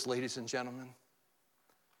his, ladies and gentlemen.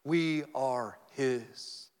 We are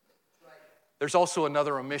his. There's also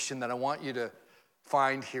another omission that I want you to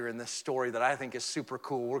find here in this story that I think is super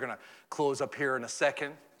cool. We're going to close up here in a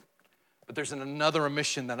second. But there's another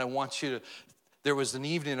omission that I want you to. There was an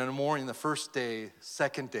evening and a morning the first day,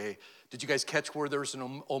 second day. Did you guys catch where there was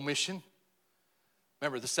an omission?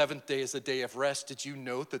 Remember, the seventh day is a day of rest. Did you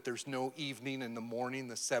note that there's no evening in the morning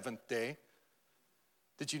the seventh day?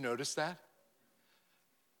 Did you notice that?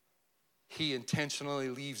 He intentionally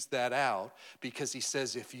leaves that out because he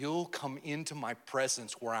says, if you'll come into my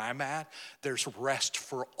presence where I'm at, there's rest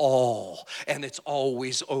for all, and it's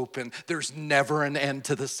always open. There's never an end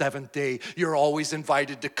to the seventh day. You're always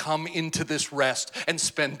invited to come into this rest and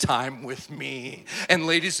spend time with me. And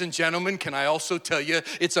ladies and gentlemen, can I also tell you,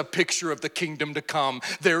 it's a picture of the kingdom to come.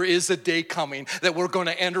 There is a day coming that we're going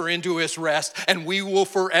to enter into his rest, and we will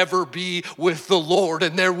forever be with the Lord,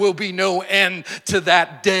 and there will be no end to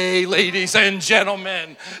that day, ladies and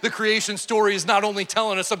gentlemen. The creation story is not only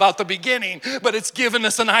telling us about the beginning, but it's given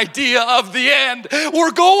us an idea of the end.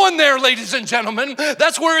 We're going there, ladies and gentlemen.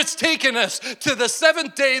 That's where it's taken us, to the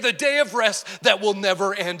seventh day, the day of rest that will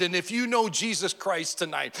never end. And if you know Jesus Christ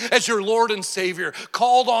tonight as your Lord and Savior,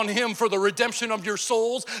 called on him for the redemption of your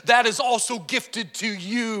souls, that is also gifted to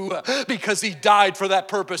you because he died for that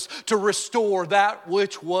purpose, to restore that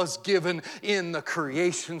which was given in the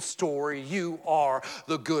creation story. You are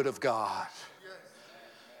the good of God.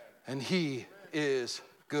 And he is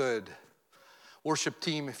good. Worship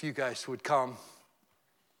team, if you guys would come.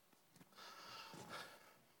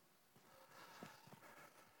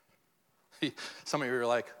 Some of you are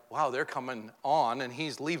like, wow, they're coming on and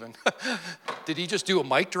he's leaving. Did he just do a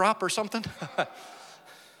mic drop or something?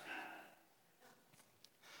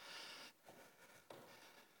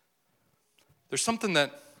 There's something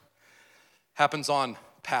that happens on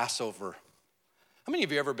Passover. How many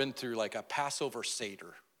of you ever been through like a Passover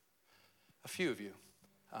Seder? A few of you.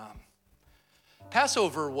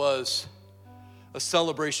 Passover was a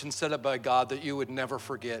celebration set up by God that you would never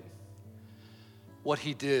forget what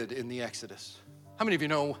he did in the Exodus. How many of you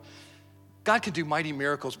know God can do mighty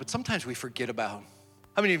miracles, but sometimes we forget about?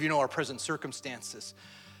 How many of you know our present circumstances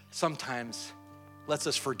sometimes lets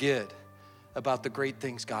us forget about the great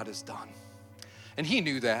things God has done? And he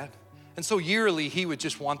knew that. And so yearly, he would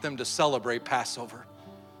just want them to celebrate Passover,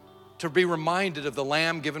 to be reminded of the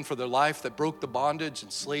lamb given for their life that broke the bondage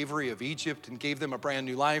and slavery of Egypt and gave them a brand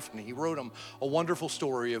new life. And he wrote them a wonderful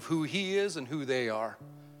story of who he is and who they are.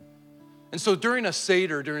 And so during a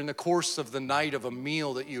Seder, during the course of the night of a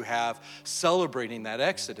meal that you have celebrating that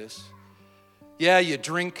Exodus, yeah, you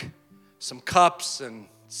drink some cups and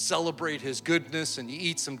celebrate his goodness, and you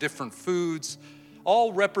eat some different foods,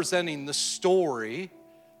 all representing the story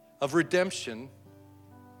of redemption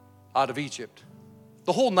out of Egypt.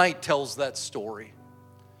 The whole night tells that story,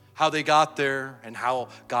 how they got there and how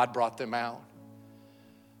God brought them out.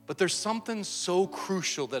 But there's something so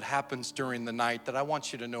crucial that happens during the night that I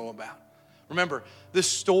want you to know about. Remember, this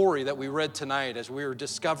story that we read tonight as we were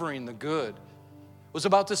discovering the good was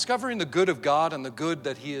about discovering the good of God and the good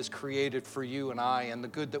that he has created for you and I and the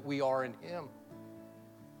good that we are in him.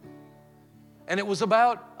 And it was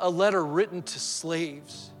about a letter written to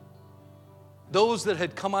slaves, those that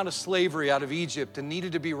had come out of slavery out of Egypt and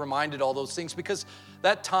needed to be reminded all those things, because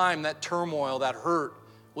that time, that turmoil, that hurt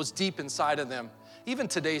was deep inside of them. Even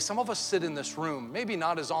today, some of us sit in this room, maybe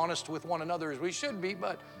not as honest with one another as we should be,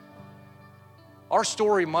 but our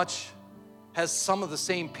story much has some of the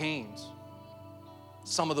same pains,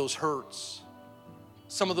 some of those hurts,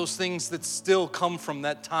 some of those things that still come from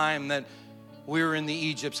that time that we were in the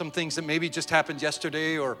Egypt, some things that maybe just happened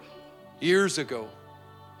yesterday or years ago.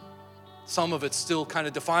 Some of it still kind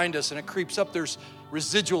of defined us and it creeps up. There's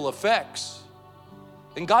residual effects.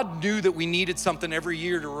 And God knew that we needed something every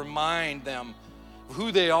year to remind them of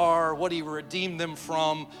who they are, what he redeemed them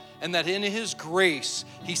from, and that in his grace,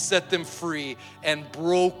 he set them free and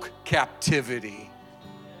broke captivity.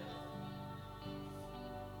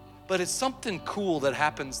 But it's something cool that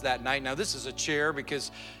happens that night. Now, this is a chair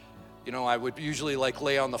because, I would usually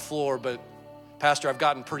lay on the floor, but Pastor, I've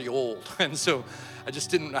gotten pretty old. And so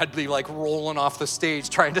I'd be rolling off the stage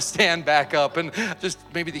trying to stand back up, and just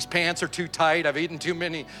maybe these pants are too tight. I've eaten too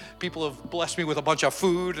many. People have blessed me with a bunch of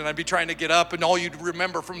food, and I'd be trying to get up, and all you'd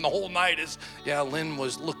remember from the whole night is, Lynn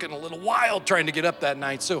was looking a little wild trying to get up that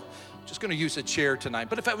night. So I'm just going to use a chair tonight.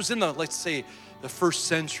 But if I was in let's say, the first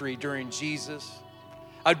century during Jesus,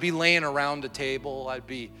 I'd be laying around a table. I'd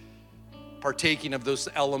be partaking of those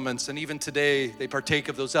elements. And even today, they partake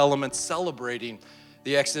of those elements, celebrating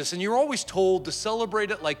the Exodus. And you're always told to celebrate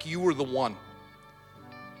it like you were the one.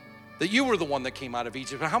 That you were the one that came out of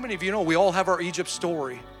Egypt. And how many of you know we all have our Egypt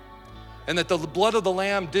story? And that the blood of the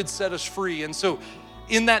Lamb did set us free. And so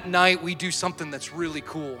in that night, we do something that's really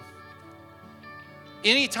cool.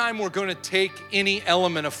 Anytime we're going to take any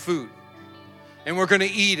element of food and we're going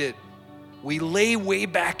to eat it, we lay way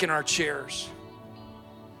back in our chairs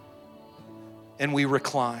and we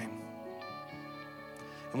recline.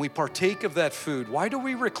 And we partake of that food. Why do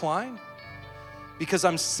we recline? Because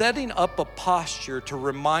I'm setting up a posture to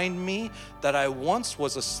remind me that I once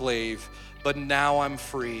was a slave, but now I'm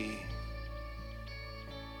free.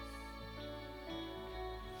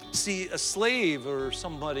 See, a slave or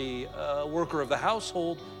somebody, a worker of the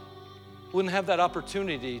household, wouldn't have that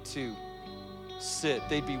opportunity to sit.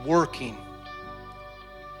 They'd be working.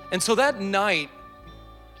 And so that night,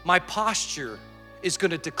 my posture is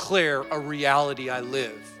going to declare a reality I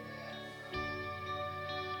live.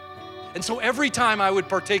 And so every time I would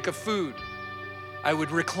partake of food, I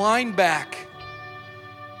would recline back.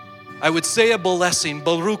 I would say a blessing.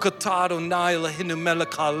 Baruch atah Adonai Eloheinu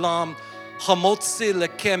melech haolam, hamotzi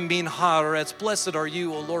lekem min haaretz. Blessed are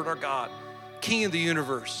you, O Lord our God, King of the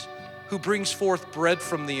universe, who brings forth bread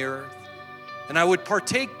from the earth. And I would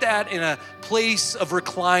partake that in a place of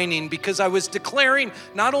reclining because I was declaring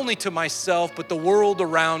not only to myself, but the world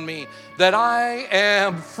around me that I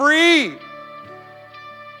am free.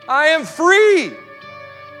 I am free.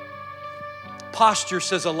 Posture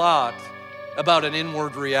says a lot about an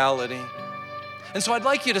inward reality. And so I'd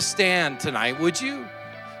like you to stand tonight, would you?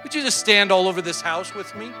 Would you just stand all over this house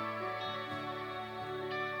with me?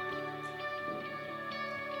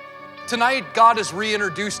 Tonight, God has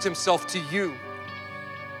reintroduced himself to you.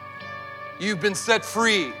 You've been set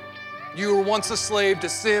free. You were once a slave to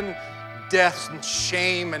sin, death, and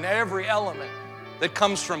shame, and every element that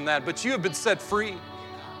comes from that, but you have been set free.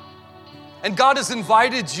 And God has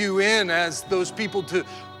invited you in as those people to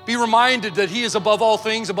be reminded that He is above all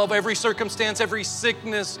things, above every circumstance, every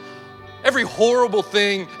sickness, every horrible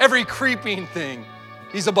thing, every creeping thing.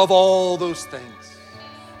 He's above all those things.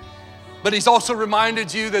 But He's also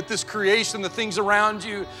reminded you that this creation, the things around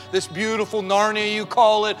you, this beautiful Narnia you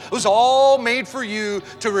call it, was all made for you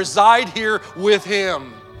to reside here with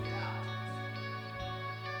Him.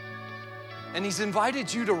 And He's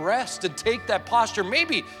invited you to rest and take that posture.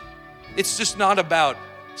 Maybe it's just not about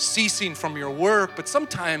ceasing from your work, but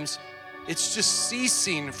sometimes it's just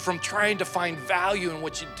ceasing from trying to find value in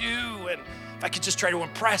what you do, and if I could just try to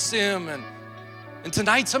impress Him. And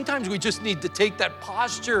tonight, sometimes we just need to take that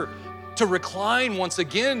posture to recline once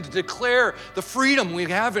again, to declare the freedom we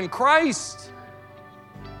have in Christ.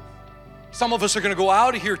 Some of us are gonna go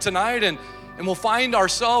out of here tonight and we'll find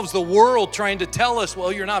ourselves, the world trying to tell us,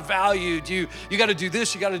 well, you're not valued, you gotta do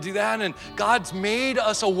this, you gotta do that, and God's made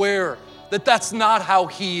us aware that that's not how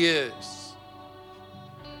He is.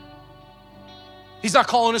 He's not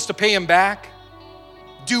calling us to pay Him back,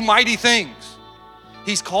 do mighty things.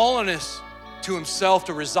 He's calling us to Himself,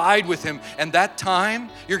 to reside with Him. And that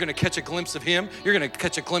time, you're gonna catch a glimpse of Him, you're gonna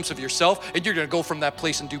catch a glimpse of yourself, and you're gonna go from that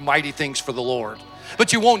place and do mighty things for the Lord.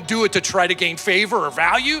 But you won't do it to try to gain favor or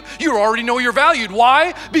value. You already know you're valued.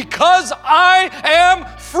 Why? Because I am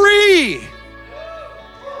free.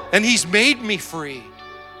 And He's made me free.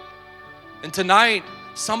 And tonight,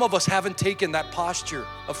 some of us haven't taken that posture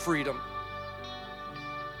of freedom.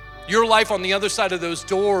 Your life on the other side of those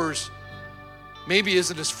doors maybe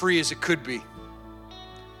isn't as free as it could be.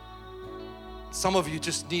 Some of you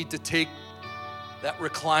just need to take that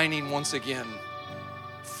reclining once again,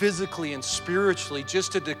 physically and spiritually,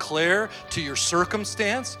 just to declare to your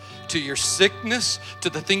circumstance, to your sickness, to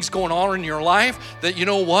the things going on in your life, that you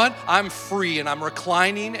know what? I'm free, and I'm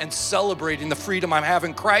reclining and celebrating the freedom I have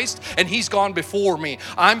in Christ, and He's gone before me.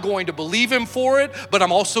 I'm going to believe Him for it, but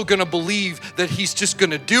I'm also gonna believe that He's just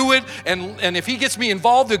gonna do it, and if He gets me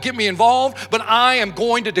involved, He'll get me involved, but I am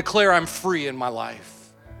going to declare I'm free in my life.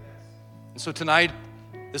 And so tonight,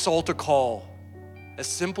 this altar call, as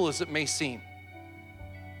simple as it may seem,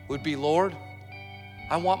 would be, Lord,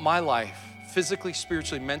 I want my life, physically,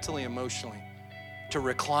 spiritually, mentally, emotionally, to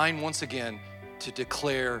recline once again to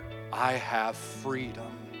declare I have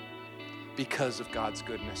freedom because of God's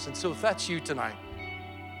goodness. And so if that's you tonight,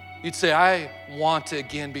 you'd say, I want to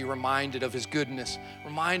again be reminded of His goodness,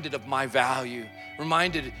 reminded of my value,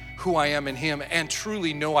 reminded who I am in Him, and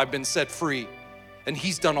truly know I've been set free and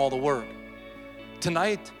He's done all the work.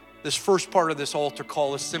 Tonight, this first part of this altar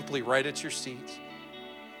call is simply right at your seats.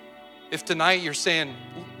 If tonight you're saying,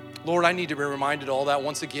 Lord, I need to be reminded of all that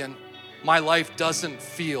once again. My life doesn't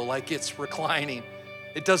feel like it's reclining.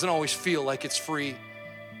 It doesn't always feel like it's free.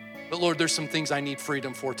 But Lord, there's some things I need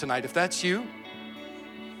freedom for tonight. If that's you,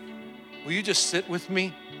 will you just sit with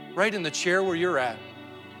me right in the chair where you're at?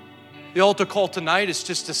 The altar call tonight is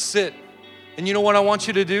just to sit. And you know what I want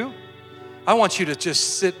you to do? I want you to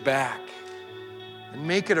just sit back and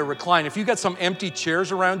make it a recline. If you got some empty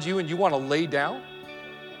chairs around you and you want to lay down,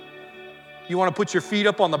 you want to put your feet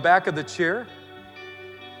up on the back of the chair,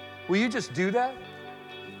 will you just do that?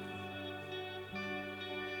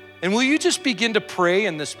 And will you just begin to pray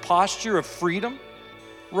in this posture of freedom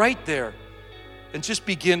right there and just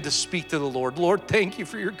begin to speak to the Lord? Lord, thank you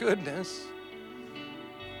for your goodness.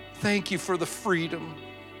 Thank you for the freedom.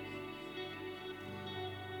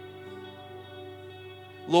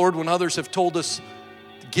 Lord, when others have told us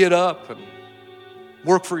to get up and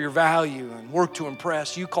work for your value and work to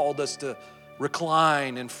impress, you called us to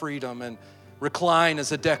recline in freedom, and recline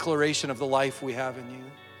as a declaration of the life we have in you.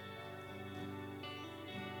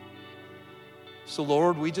 So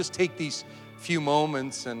Lord, we just take these few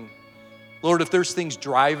moments, and Lord, if there's things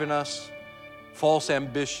driving us, false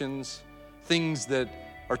ambitions, things that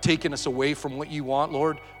are taking us away from what you want,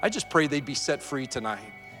 Lord, I just pray they'd be set free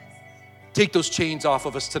tonight. Take those chains off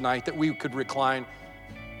of us tonight, that we could recline.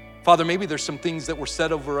 Father, maybe there's some things that were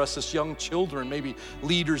said over us as young children, maybe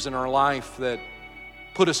leaders in our life that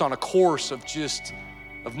put us on a course of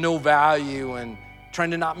no value and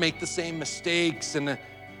trying to not make the same mistakes, and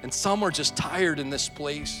some are just tired in this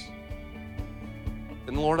place.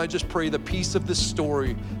 And Lord, I just pray the peace of this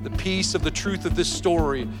story, the peace of the truth of this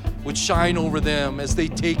story would shine over them as they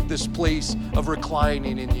take this place of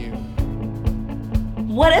reclining in you.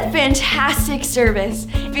 What a fantastic service.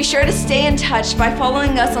 Be sure to stay in touch by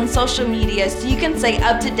following us on social media so you can stay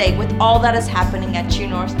up to date with all that is happening at True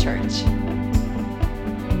North Church.